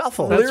 Lyric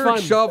shuffle. That's Lyric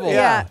fun. shovel.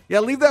 Yeah. Yeah,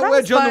 leave that That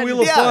wedge was on the fun. wheel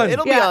of Yeah, fun.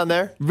 it'll be Yeah. on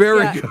there.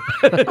 Very Yeah.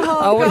 good.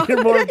 I want to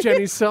hear more of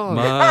Jenny's song.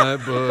 My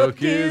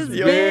book is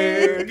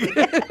big.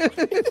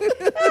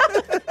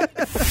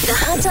 The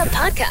Hot Tub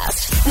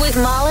Podcast with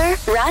Mahler,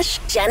 Rush,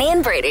 Jenny,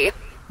 and Brady.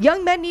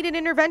 Young men need an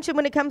intervention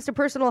when it comes to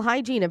personal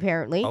hygiene,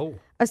 apparently. Oh.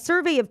 A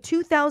survey of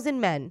 2,000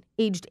 men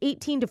aged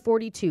 18 to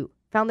 42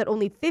 found that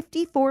only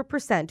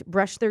 54%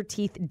 brush their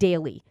teeth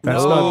daily.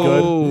 That's not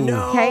good.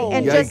 No. Okay,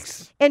 and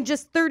Yikes.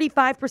 just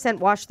 35%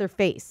 wash their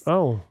face.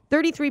 Oh.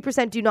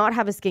 33% do not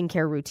have a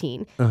skincare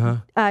routine.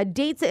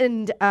 Dates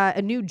and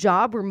a new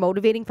job were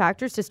motivating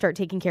factors to start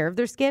taking care of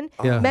their skin.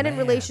 Men in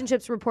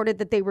relationships reported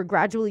that they were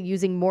gradually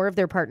using more of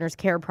their partner's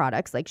care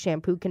products like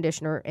shampoo,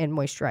 conditioner, and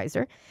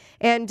moisturizer.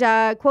 And,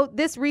 quote,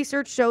 this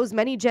research shows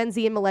many Gen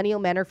Z and millennial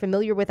men are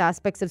familiar with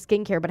aspects of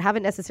skincare but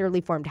haven't necessarily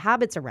formed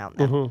habits around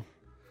them.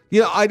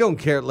 You know, I don't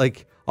care.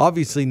 Like,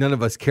 obviously, none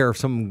of us care if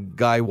some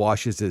guy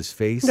washes his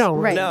face. No,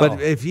 Right. No.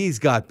 But if he's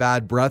got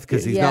bad breath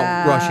because he's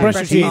Yeah. not brushing Brush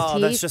his your teeth. teeth. Oh,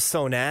 that's just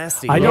so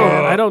nasty. I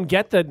don't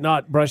get that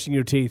not brushing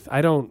your teeth.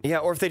 I don't. Yeah,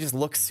 or if they just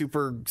look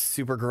super,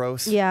 super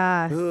gross.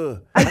 Yeah.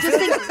 Ugh. I just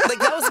think Like,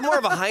 that was more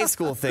of a high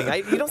school thing.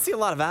 You don't see a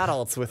lot of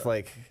adults with,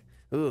 like,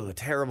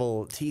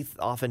 terrible teeth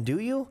often, do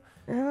you?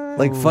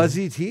 Like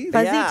fuzzy teeth?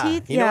 fuzzy Yeah.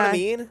 teeth. You know what I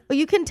mean? Well,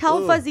 you can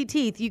tell Ooh. fuzzy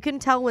teeth. You can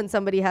tell when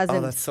somebody hasn't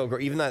Oh, that's so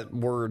gross. Even that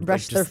word.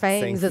 brushed like, their just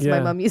saying- fangs, as Yeah. my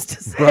mom used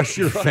to say. Brush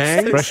your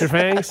fangs? Brush your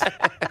fangs.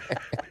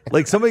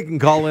 Like, somebody can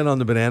call in on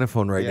the banana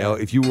phone right Yeah. now.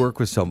 If you work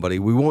with somebody,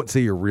 we won't say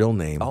your real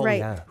name, Oh, Right.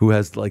 yeah. who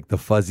has, like, the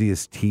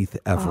fuzziest teeth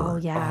ever. Oh,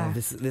 yeah. Oh,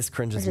 this Or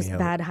cringes just me out.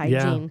 bad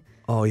hygiene.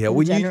 Oh, yeah. in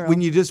When general.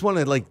 you just want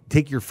to, like,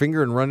 take your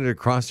finger and run it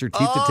across your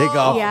teeth to take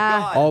off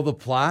Yeah. all the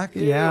plaque.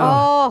 Yeah.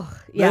 Oh,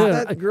 yeah.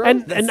 Isn't that gross?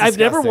 And That's I've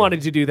never disgusting.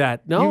 wanted to do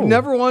that. No. You've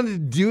never wanted to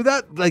do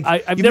that? Like,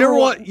 I've you've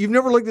never you've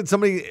never looked at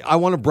somebody, I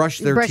want to brush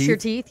their Brush teeth. your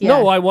teeth? Yeah.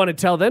 No, I want to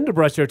tell them to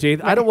brush their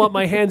teeth. I don't want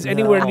my hands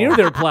anywhere near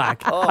their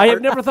plaque. I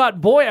have never thought,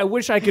 boy, I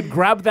wish I could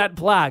grab that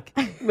plaque.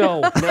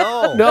 No.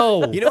 No.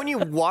 No. You know when you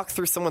walk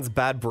through someo's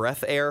bad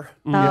breath air?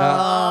 Oh,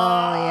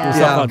 yeah.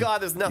 Yeah. Oh,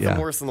 God, there's nothing Yeah.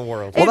 worse in the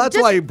world. Well, that's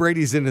why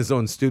Brady's in his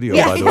own studio,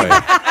 by the way.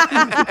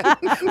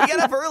 We get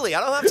up early.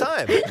 I don't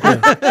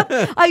have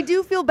time. I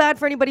do feel bad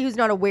for anybody who's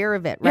not aware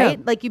of it, right?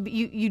 Yeah. Like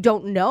you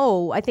don't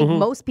know. I think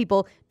most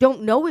people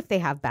don't know if they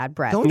have bad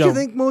breath. Don't you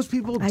think most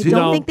people do? I don't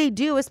No. think they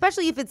do,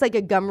 especially if it's like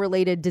a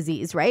gum-related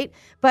disease, right?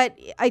 But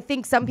I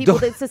think some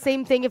people, it's the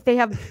same thing if they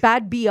have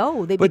bad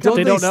BO. They But become, don't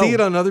they don't see know.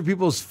 it on other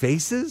people's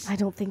faces? I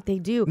don't think they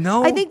do.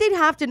 No? I think they'd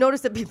have to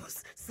notice that people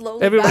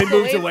slowly Everybody back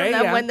moves away away, from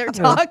them yeah. when they're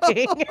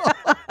talking.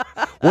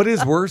 What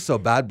is worse, though,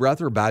 bad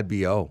breath or bad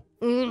BO?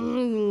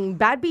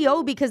 Bad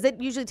BO because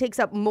it usually takes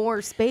up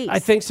more space. I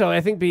think so.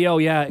 I think BO,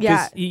 yeah.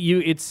 Yeah.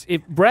 Because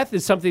if breath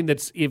is something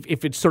that's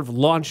if it's sort of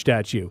launched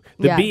at you,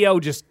 the Yeah.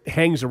 BO just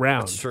hangs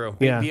around. It's true.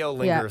 Yeah. BO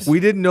lingers. We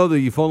didn't know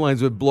the phone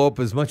lines would blow up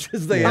as much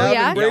as they have.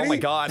 yeah? in Yeah, oh Brady. my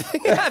God.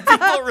 Yeah,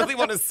 people really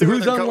want to sue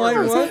Who's their on line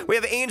coworkers. one? We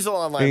have Angel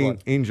on line one.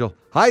 Angel.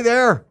 Hi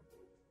there.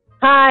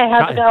 Hi,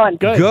 how's it going?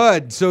 Good.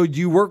 Good. So do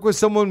you work with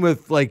someone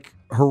with like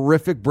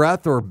horrific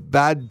breath or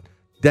bad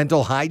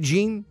dental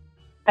hygiene?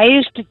 I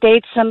used to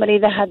date somebody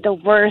that had the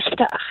worst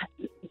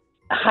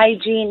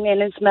hygiene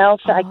in his mouth.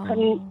 I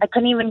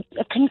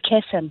couldn't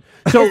kiss him.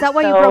 So, Is that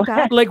why you So- broke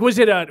up? like, was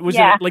it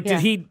Yeah. like, Yeah. did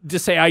he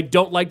just say, I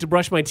don't like to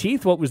brush my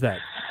teeth? What was that?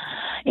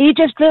 He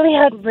just really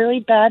had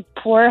really bad,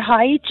 poor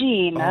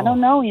hygiene. I don't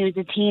know. He was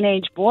a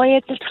teenage boy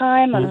at the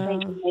time. I'm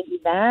thinking maybe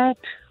that.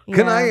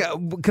 Can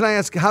I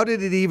ask, how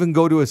did it even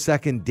go to a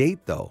second date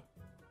though?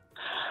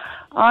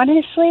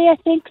 Honestly, I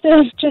think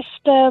there's just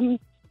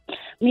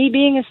me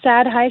being a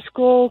sad high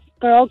school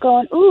girl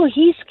going, ooh,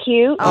 he's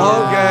cute. Okay.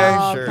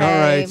 Oh, Sure. okay. All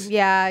right.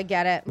 Yeah, I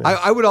get it.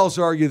 I would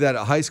also argue that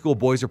high school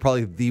boys are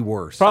probably the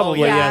worst.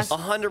 Probably, Oh, yeah. yes.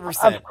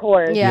 100%. Of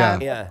course. Yeah.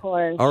 Yeah. Of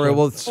course. All right.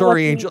 Well, sorry, What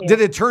can Angel. you do?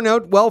 Did it turn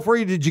out well for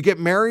you? Did you get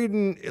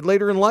married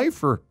later in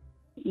life, or?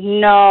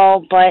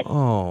 No, but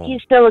Oh. he's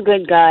still a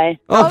good guy.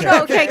 Oh,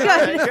 no, okay,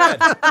 good.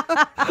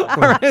 All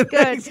right. Good.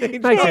 Thanks,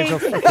 Angel. Thanks, Angel.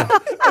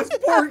 This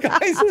poor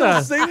guy's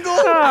still single.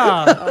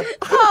 Ah,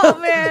 Oh,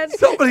 man.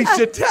 Somebody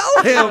should tell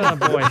oh, him.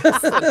 boy.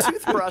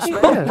 Toothbrush, man.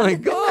 Oh my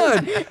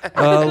God.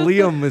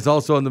 Liam is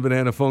also on the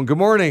banana phone. Good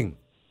morning.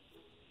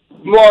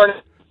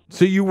 Morning.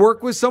 So you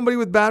work with somebody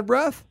with bad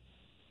breath?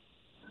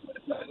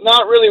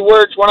 Not really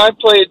worked. When I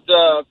played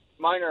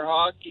minor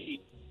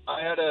hockey,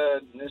 I had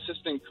an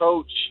assistant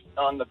coach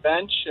on the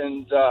bench,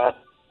 and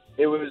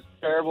it was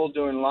terrible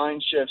doing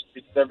line shifts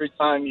because every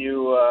time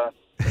you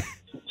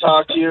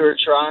talk to you or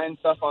try and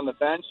stuff on the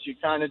bench, you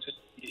kind of just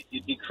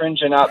you'd be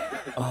cringing up.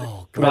 Because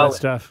Oh, Bad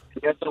stuff.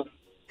 you have to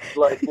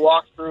like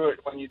walk through it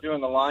when you're doing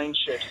the line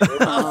shift.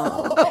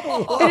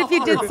 And if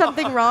you did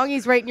something wrong,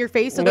 he's right in your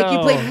face. So, like, you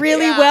No. played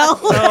really Yeah.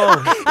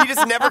 well. You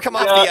just never come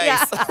off the Yeah.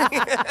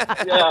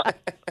 ice. Yeah,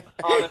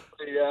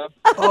 honestly, yeah.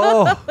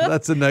 Oh,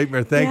 that's a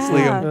nightmare. Thanks,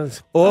 Yeah.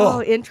 Liam. Oh,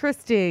 Oh,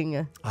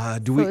 interesting.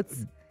 do we?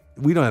 it's-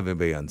 We don't have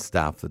anybody on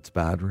staff that's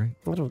bad, right?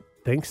 I don't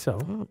think so.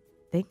 I don't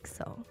think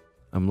so.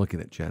 I'm looking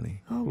at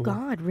Jenny. Oh,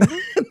 God, really?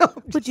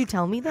 Would you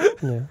tell me that?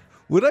 Yeah.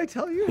 Would I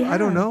tell you? Yeah. I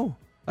don't know.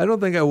 I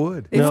don't think I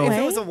would. If No.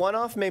 it was a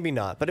one-off, maybe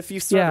not. But if you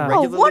started Yeah.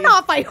 Oh, regularly...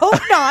 one-off, I hope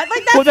not.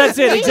 Like, that's Well, that's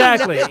it, insane.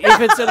 exactly.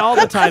 If it's an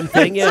all-the-time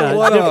thing, yeah.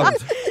 What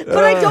it's different.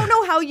 But I don't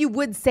know how you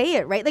would say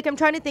it, right? Like, I'm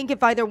trying to think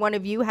if either one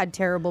of you had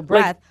terrible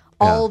breath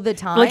all the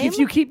time. Like, if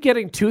you keep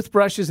getting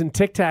toothbrushes and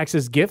Tic Tacs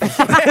as gifts,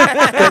 then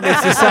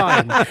it's a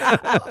sign.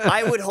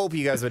 I would hope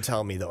you guys would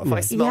tell me, though. If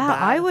I smell bad...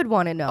 I would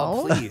want to know.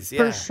 Oh, please, For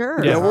yeah.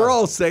 sure. Yeah, we're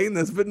all saying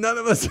this, but none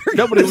of us are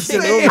Nobody gonna would say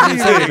say anything.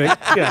 anything.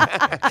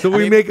 Yeah. So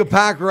we make a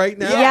pack right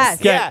now? Yes.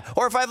 Yeah.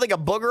 Or if I have like a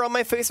booger on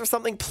my face or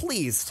something,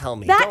 please tell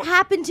me. That Don't-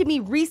 happened to me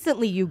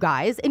recently, you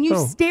guys, and you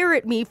stare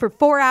at me for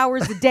 4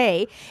 hours a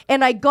day.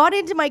 And I got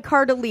into my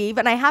car to leave,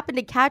 and I happened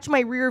to catch my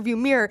rear view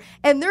mirror,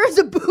 and there's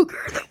a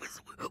booger that was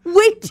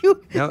way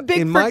too Now, big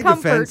in for my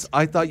comfort. defense,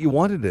 I thought you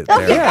wanted it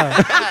there. Yeah.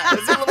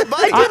 It's a little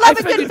buddy. I do love a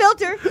figured- good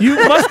filter. You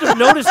must have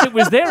noticed it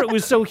was there. It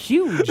was so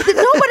huge. No, but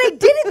I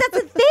didn't.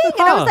 That's the thing.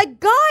 And I was like,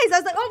 guys, I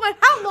was like, oh my,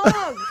 how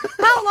long?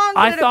 How long?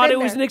 I could thought have it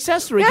been was there? an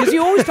accessory because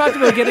you always talked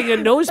about getting a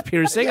nose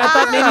piercing. I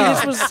thought maybe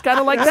this was kind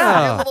of like Your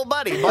that. little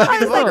buddy. I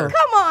Buddy was like, the booger.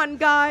 come on,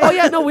 guys. Oh,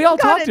 yeah, no, we all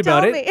You gotta talked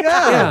about tell it. me.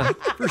 Yeah.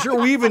 For sure,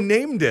 we even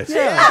named it.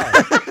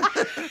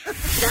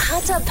 The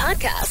Hot Tub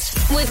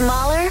Podcast with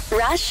Mahler,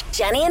 Rush,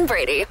 Jenny, and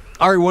Brady.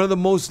 All right, one of the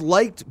most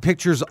liked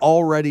pictures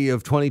already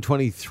of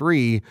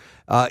 2023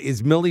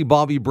 is Millie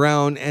Bobby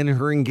Brown and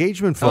her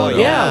engagement photo.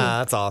 yeah.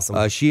 That's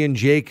awesome. She and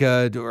Jake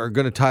are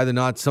going to tie the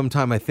knot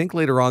sometime, I think,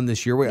 later on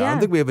this year. I Yeah. don't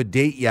think we have a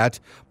date yet.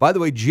 By the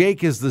way,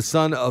 Jake is the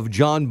son of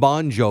John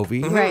Bon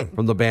Jovi Right.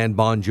 from the band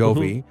Bon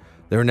Jovi.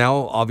 They're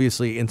now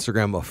obviously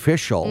Instagram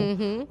official,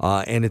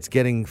 and it's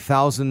getting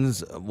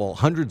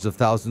hundreds of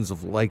thousands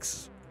of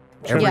likes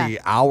every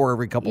hour,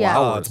 every couple Yeah.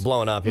 hours. Oh, it's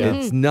blowing up, yeah.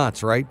 It's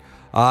nuts, right?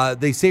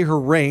 They say her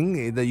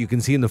ring that you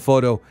can see in the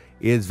photo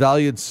is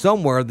valued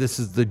somewhere. This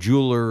is the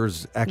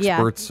jewelers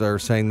experts are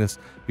saying this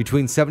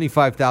between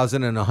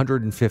 $75,000 and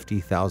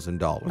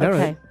 $150,000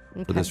 Okay.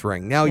 for this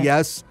ring. Now,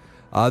 yes,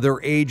 their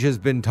age has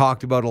been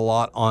talked about a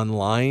lot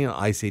online.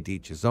 I say to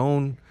each his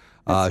own.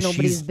 That's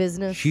nobody's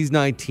business. She's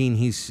 19.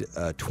 He's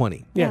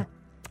 20. Yeah.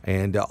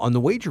 And on the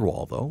wager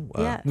wall, though,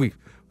 Yeah. we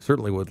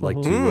certainly would like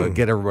to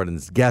get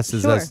everyone's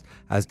guesses Sure.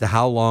 as to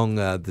how long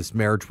this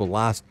marriage will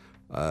last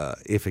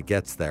if it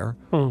gets there.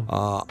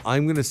 I'm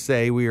going to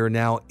say we are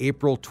now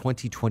April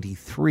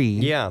 2023.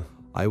 Yeah.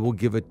 I will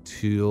give it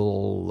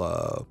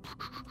till,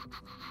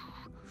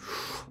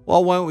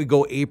 well, why don't we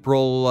go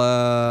April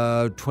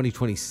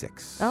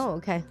 2026? Oh,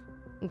 okay.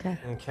 Okay.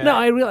 No,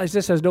 I realize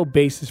this has no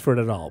basis for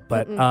it at all.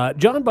 But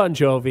John Bon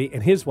Jovi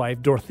and his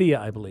wife, Dorothea,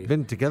 I believe,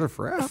 Been together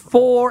forever.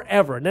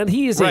 forever. Now,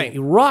 he is Right.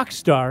 a rock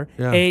star,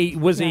 Yeah.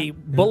 was a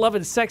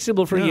beloved sex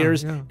symbol for Yeah,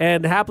 years, yeah.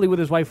 and happily with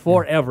his wife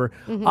forever.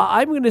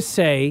 I'm going to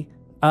say,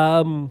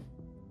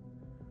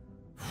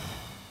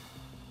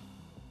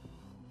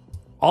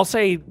 I'll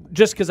say,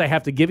 just because I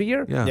have to give a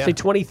year, Yeah. say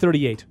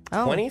 2038.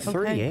 Oh,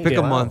 23. okay. Pick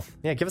a Wow. month.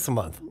 Yeah, give us a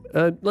month.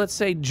 Let's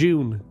say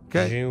June.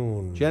 Okay.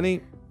 June.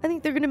 Jenny, I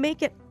think they're going to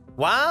make it.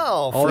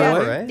 Wow. All Forever,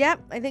 right. eh? Yep,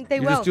 I think they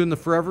you're will. just doing the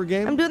forever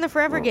game? I'm doing the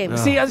forever game.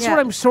 See, that's what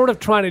I'm sort of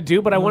trying to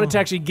do, but I wanted to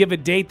actually give a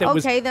date that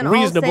was Okay, then I'll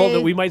reasonable, say-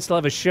 that we might still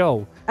have a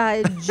show.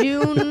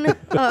 June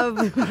of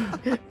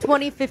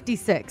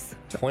 2056.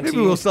 Maybe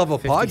we'll still have a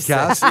 56.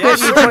 podcast. Yeah,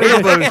 sure. Talking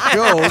about a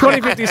show.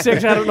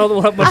 2056, I don't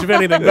know much of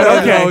anything, but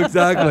I okay. know,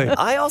 exactly.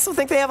 I also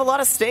think they have a lot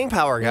of staying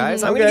power,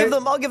 guys. Okay.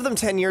 I'll give them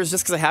 10 years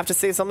just because I have to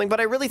say something. But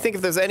I really think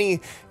if there's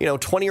any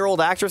 20-year-old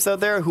actress out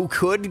there who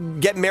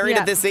could get married Yeah.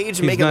 at this age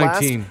and He's make it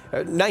 19.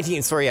 last.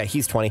 19. Sorry, yeah,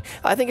 he's 20.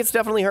 I think it's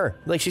definitely her.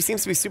 Like she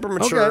seems to be super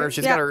mature. Okay.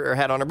 She's Yeah. got her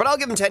head on her. But I'll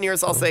give them 10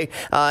 years. I'll say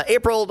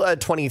April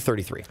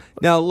 2033.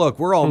 Now, look,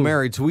 we're all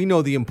married, so we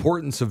know the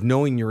importance of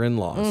knowing your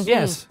in-laws.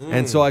 Yes.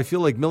 And so I feel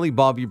like Millie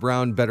Bobby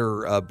Brown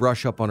better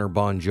brush up on her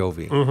Bon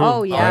Jovi.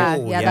 Oh, yeah.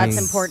 Oh, yeah, yes.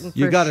 that's important for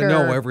You gotta sure.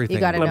 know everything You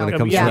got to when know. it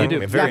comes Yeah, to you do.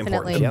 Very Definitely.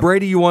 important. Yep.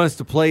 Brady, you want us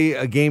to play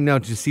a game now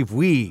to see if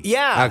we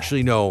Yeah.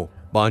 actually know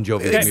Bon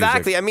Jovi's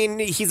Exactly. music. I mean,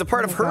 he's a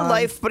part of her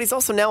life, but he's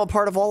also now a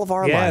part of all of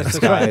our Yes, lives,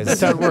 that's right. guys.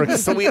 That's how it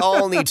works. So we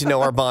all need to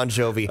know our Bon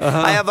Jovi.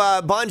 I have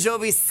Bon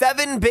Jovi's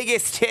 7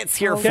 biggest hits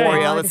here Okay. for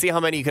you. God. Let's see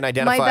how many you can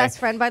identify. My best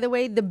friend, by the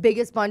way, the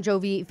biggest Bon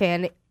Jovi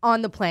fan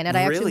on the planet.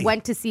 I Really? actually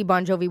went to see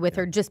Bon Jovi with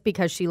her just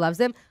because she loves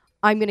him.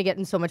 I'm going to get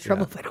in so much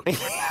trouble if I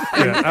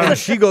don't And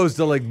she goes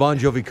to like Bon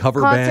Jovi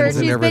cover bands concerts.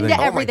 and She's everything. been to Oh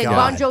my everything. God.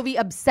 Bon Jovi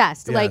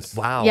obsessed. Yes.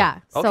 Like, Wow. yeah.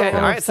 Okay.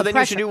 All right. So then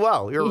you should pressure. do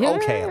well. You're Yeah.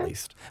 okay at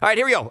least. All right.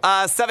 Here we go.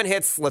 7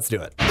 hits. Let's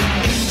do it.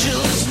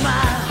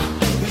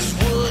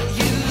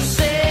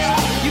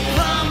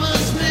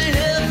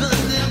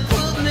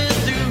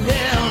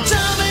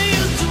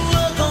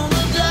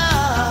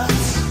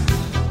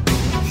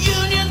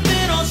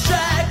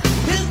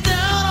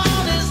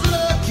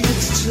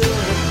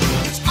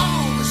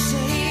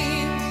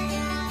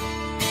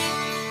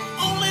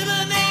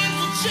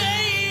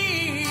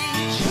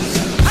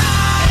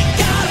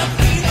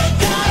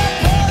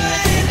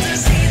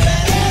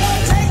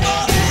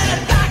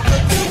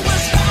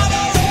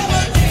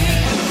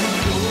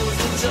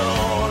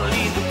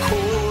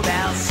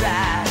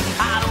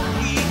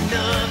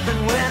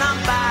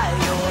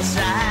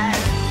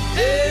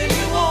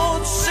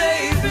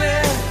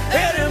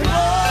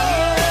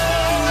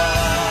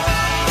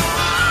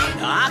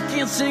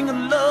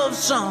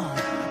 song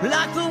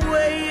like the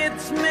way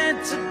it's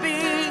meant to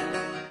be.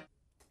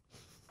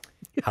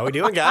 How we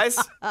doing, guys?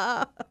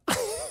 I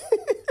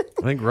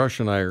think Rush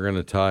and I are going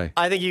to tie.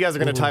 I think you guys are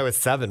going to tie with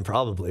 7,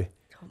 probably.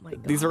 Oh my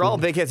God. These are all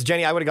big hits.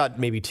 Jenny, I would have got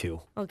maybe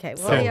 2. Okay,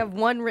 well, I have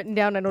 1 written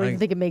down. I don't even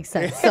think it makes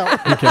sense. So.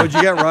 What'd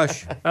you get,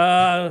 Rush?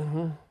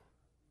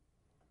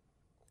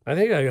 I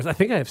think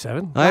I have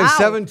 7. I have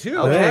 7 too.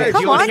 Okay.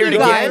 Do you want to hear it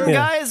again,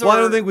 guys? Well, I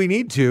don't think we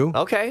need to.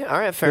 Okay, all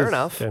right, fair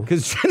enough.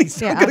 Because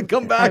Jenny's not going to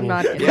come back. I'm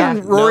not.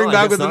 Roaring No, I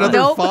back guess with not.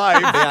 another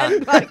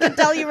 5. I can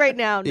tell you right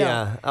now. No.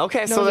 Yeah.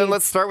 Okay, so then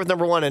let's start with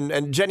number 1.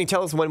 And Jenny,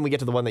 tell us when we get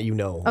to the one that you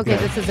know. Okay,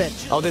 this is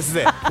it. Oh, this is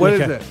it. What is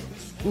it?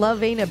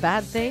 Love ain't a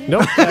bad thing.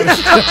 Nope.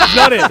 That's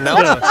not it.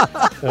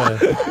 No.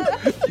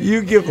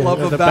 You give love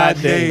a bad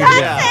name.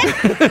 Yeah.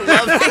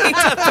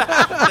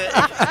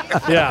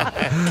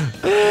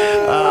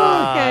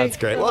 That's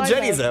great. Well,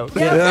 Jenny's out.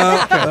 All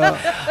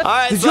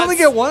right. Did you only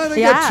get 1? I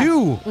think I got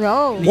 2.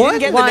 No. You didn't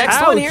get the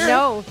next one here?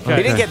 No. You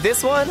didn't get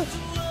this one?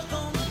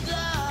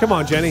 Come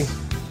on, Jenny.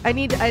 I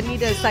need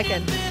a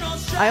second.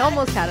 I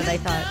almost had it, I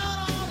thought.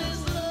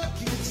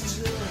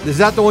 Is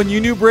that the one you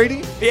knew,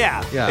 Brady?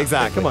 Yeah. Yeah.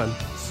 Exactly. Come on.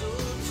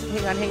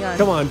 Hang on.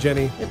 Come on,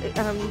 Jenny.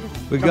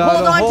 We got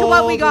hold on to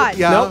what we got.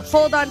 Yeah. Nope.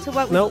 Hold on to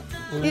what Nope.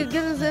 we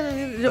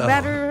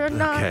better or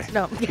not. Okay.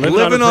 No.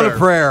 Living on a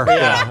prayer.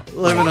 Yeah.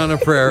 Living on a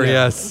prayer,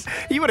 yes.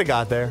 You would have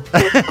got there.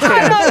 I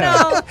don't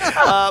know.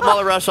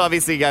 Mahler Rush,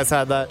 obviously, you guys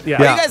had that. Yeah.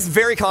 Are you guys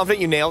very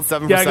confident you nailed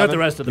 7 for Yeah, 7? I got the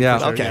rest of them. Yeah.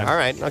 For sure, Okay, all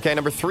right. Okay,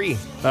 number 3.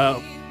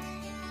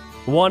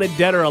 Wanted,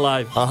 dead or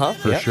alive. Uh-huh.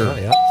 For sure.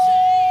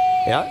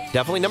 Yeah,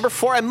 definitely. Number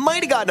 4. I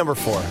might have got number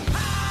 4.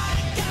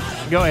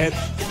 Go ahead.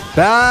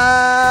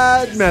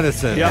 Bad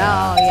medicine. Yep.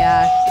 Oh,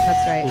 yeah.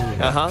 That's right.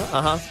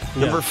 Uh-huh.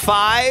 Number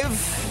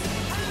 5.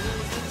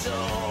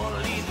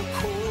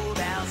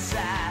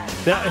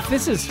 Now, if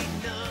this is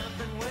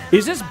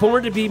this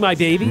Born to Be My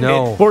Baby?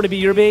 No. Born to Be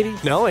Your Baby?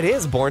 No, it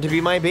is Born to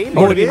Be My Baby.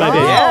 Born to Be My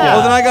Baby. Yeah.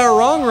 Oh, then I got it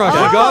wrong, Rush.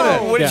 I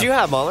got it. What did you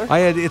have, Mahler? I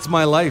had It's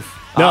My Life.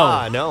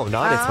 No. No,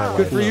 not It's My Life.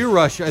 Good for you,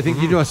 Rush. I think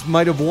you just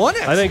might have won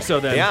it. I think so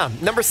then. Yeah.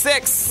 Number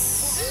 6.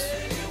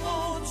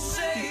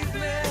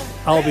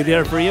 I'll Be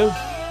There For You.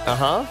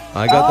 Uh-huh.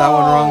 I got that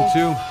one wrong,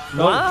 too.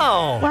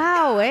 Wow.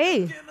 Wow,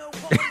 hey.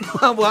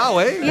 Wow,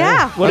 eh?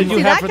 Yeah. What did you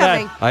See have for that?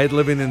 coming. I had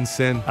Living in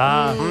Sin.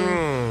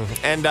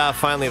 And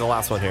finally, the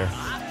last one here.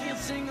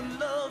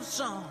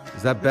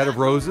 Is that Bed of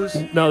Roses?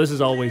 No, this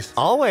is Always.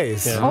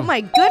 Always. Yeah. Oh,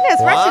 my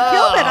goodness. Rush, you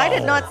killed it. I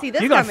did not see this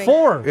You got coming.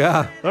 4.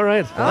 Yeah. All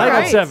right. All I got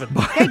right. 7.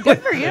 Okay,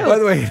 good for you. By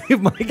the way,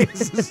 my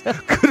guesses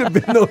could have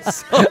been those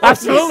songs.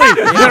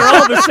 Absolutely. They're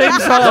all the same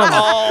song.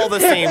 All the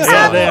same song.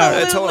 Yeah, they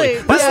are. Totally.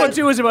 This one,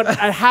 too, is about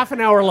a half an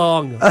hour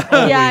long.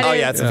 Yeah, Oh, it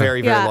yeah, is. it's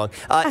very, very Yeah. long.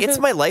 It's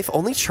My Life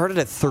only charted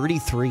at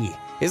 33.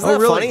 Isn't Oh, that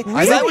really? funny? 'Cause I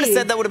would have Really?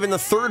 said that would have been the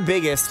 3rd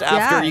biggest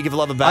after Yeah. You Give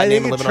Love a I Bad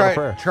Name think and it Living on a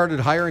Prayer. charted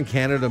higher in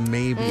Canada,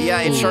 maybe.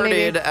 Yeah, it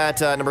charted at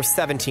number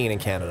 17 in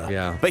Canada.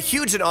 Yeah. But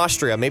huge in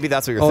Austria. Maybe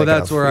that's what you're Oh, thinking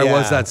that's of. where I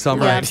was Yeah. that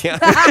summer. Right, yeah.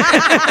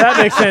 That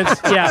makes sense.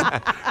 Yeah,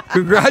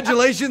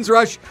 Congratulations,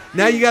 Rush.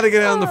 Now you got to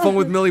get on the phone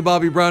with Millie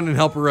Bobby Brown and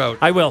help her out.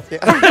 I will.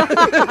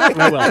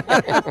 I will.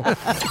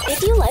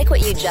 If you like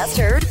what you just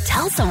heard,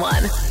 tell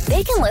someone.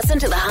 They can listen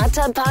to the Hot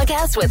Tub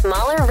Podcast with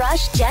Mahler,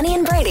 Rush, Jenny,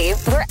 and Brady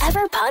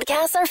wherever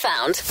podcasts are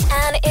found.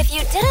 And if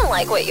you didn't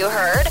like what you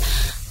heard,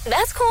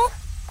 that's cool.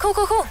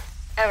 Cool.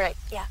 All right,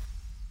 yeah.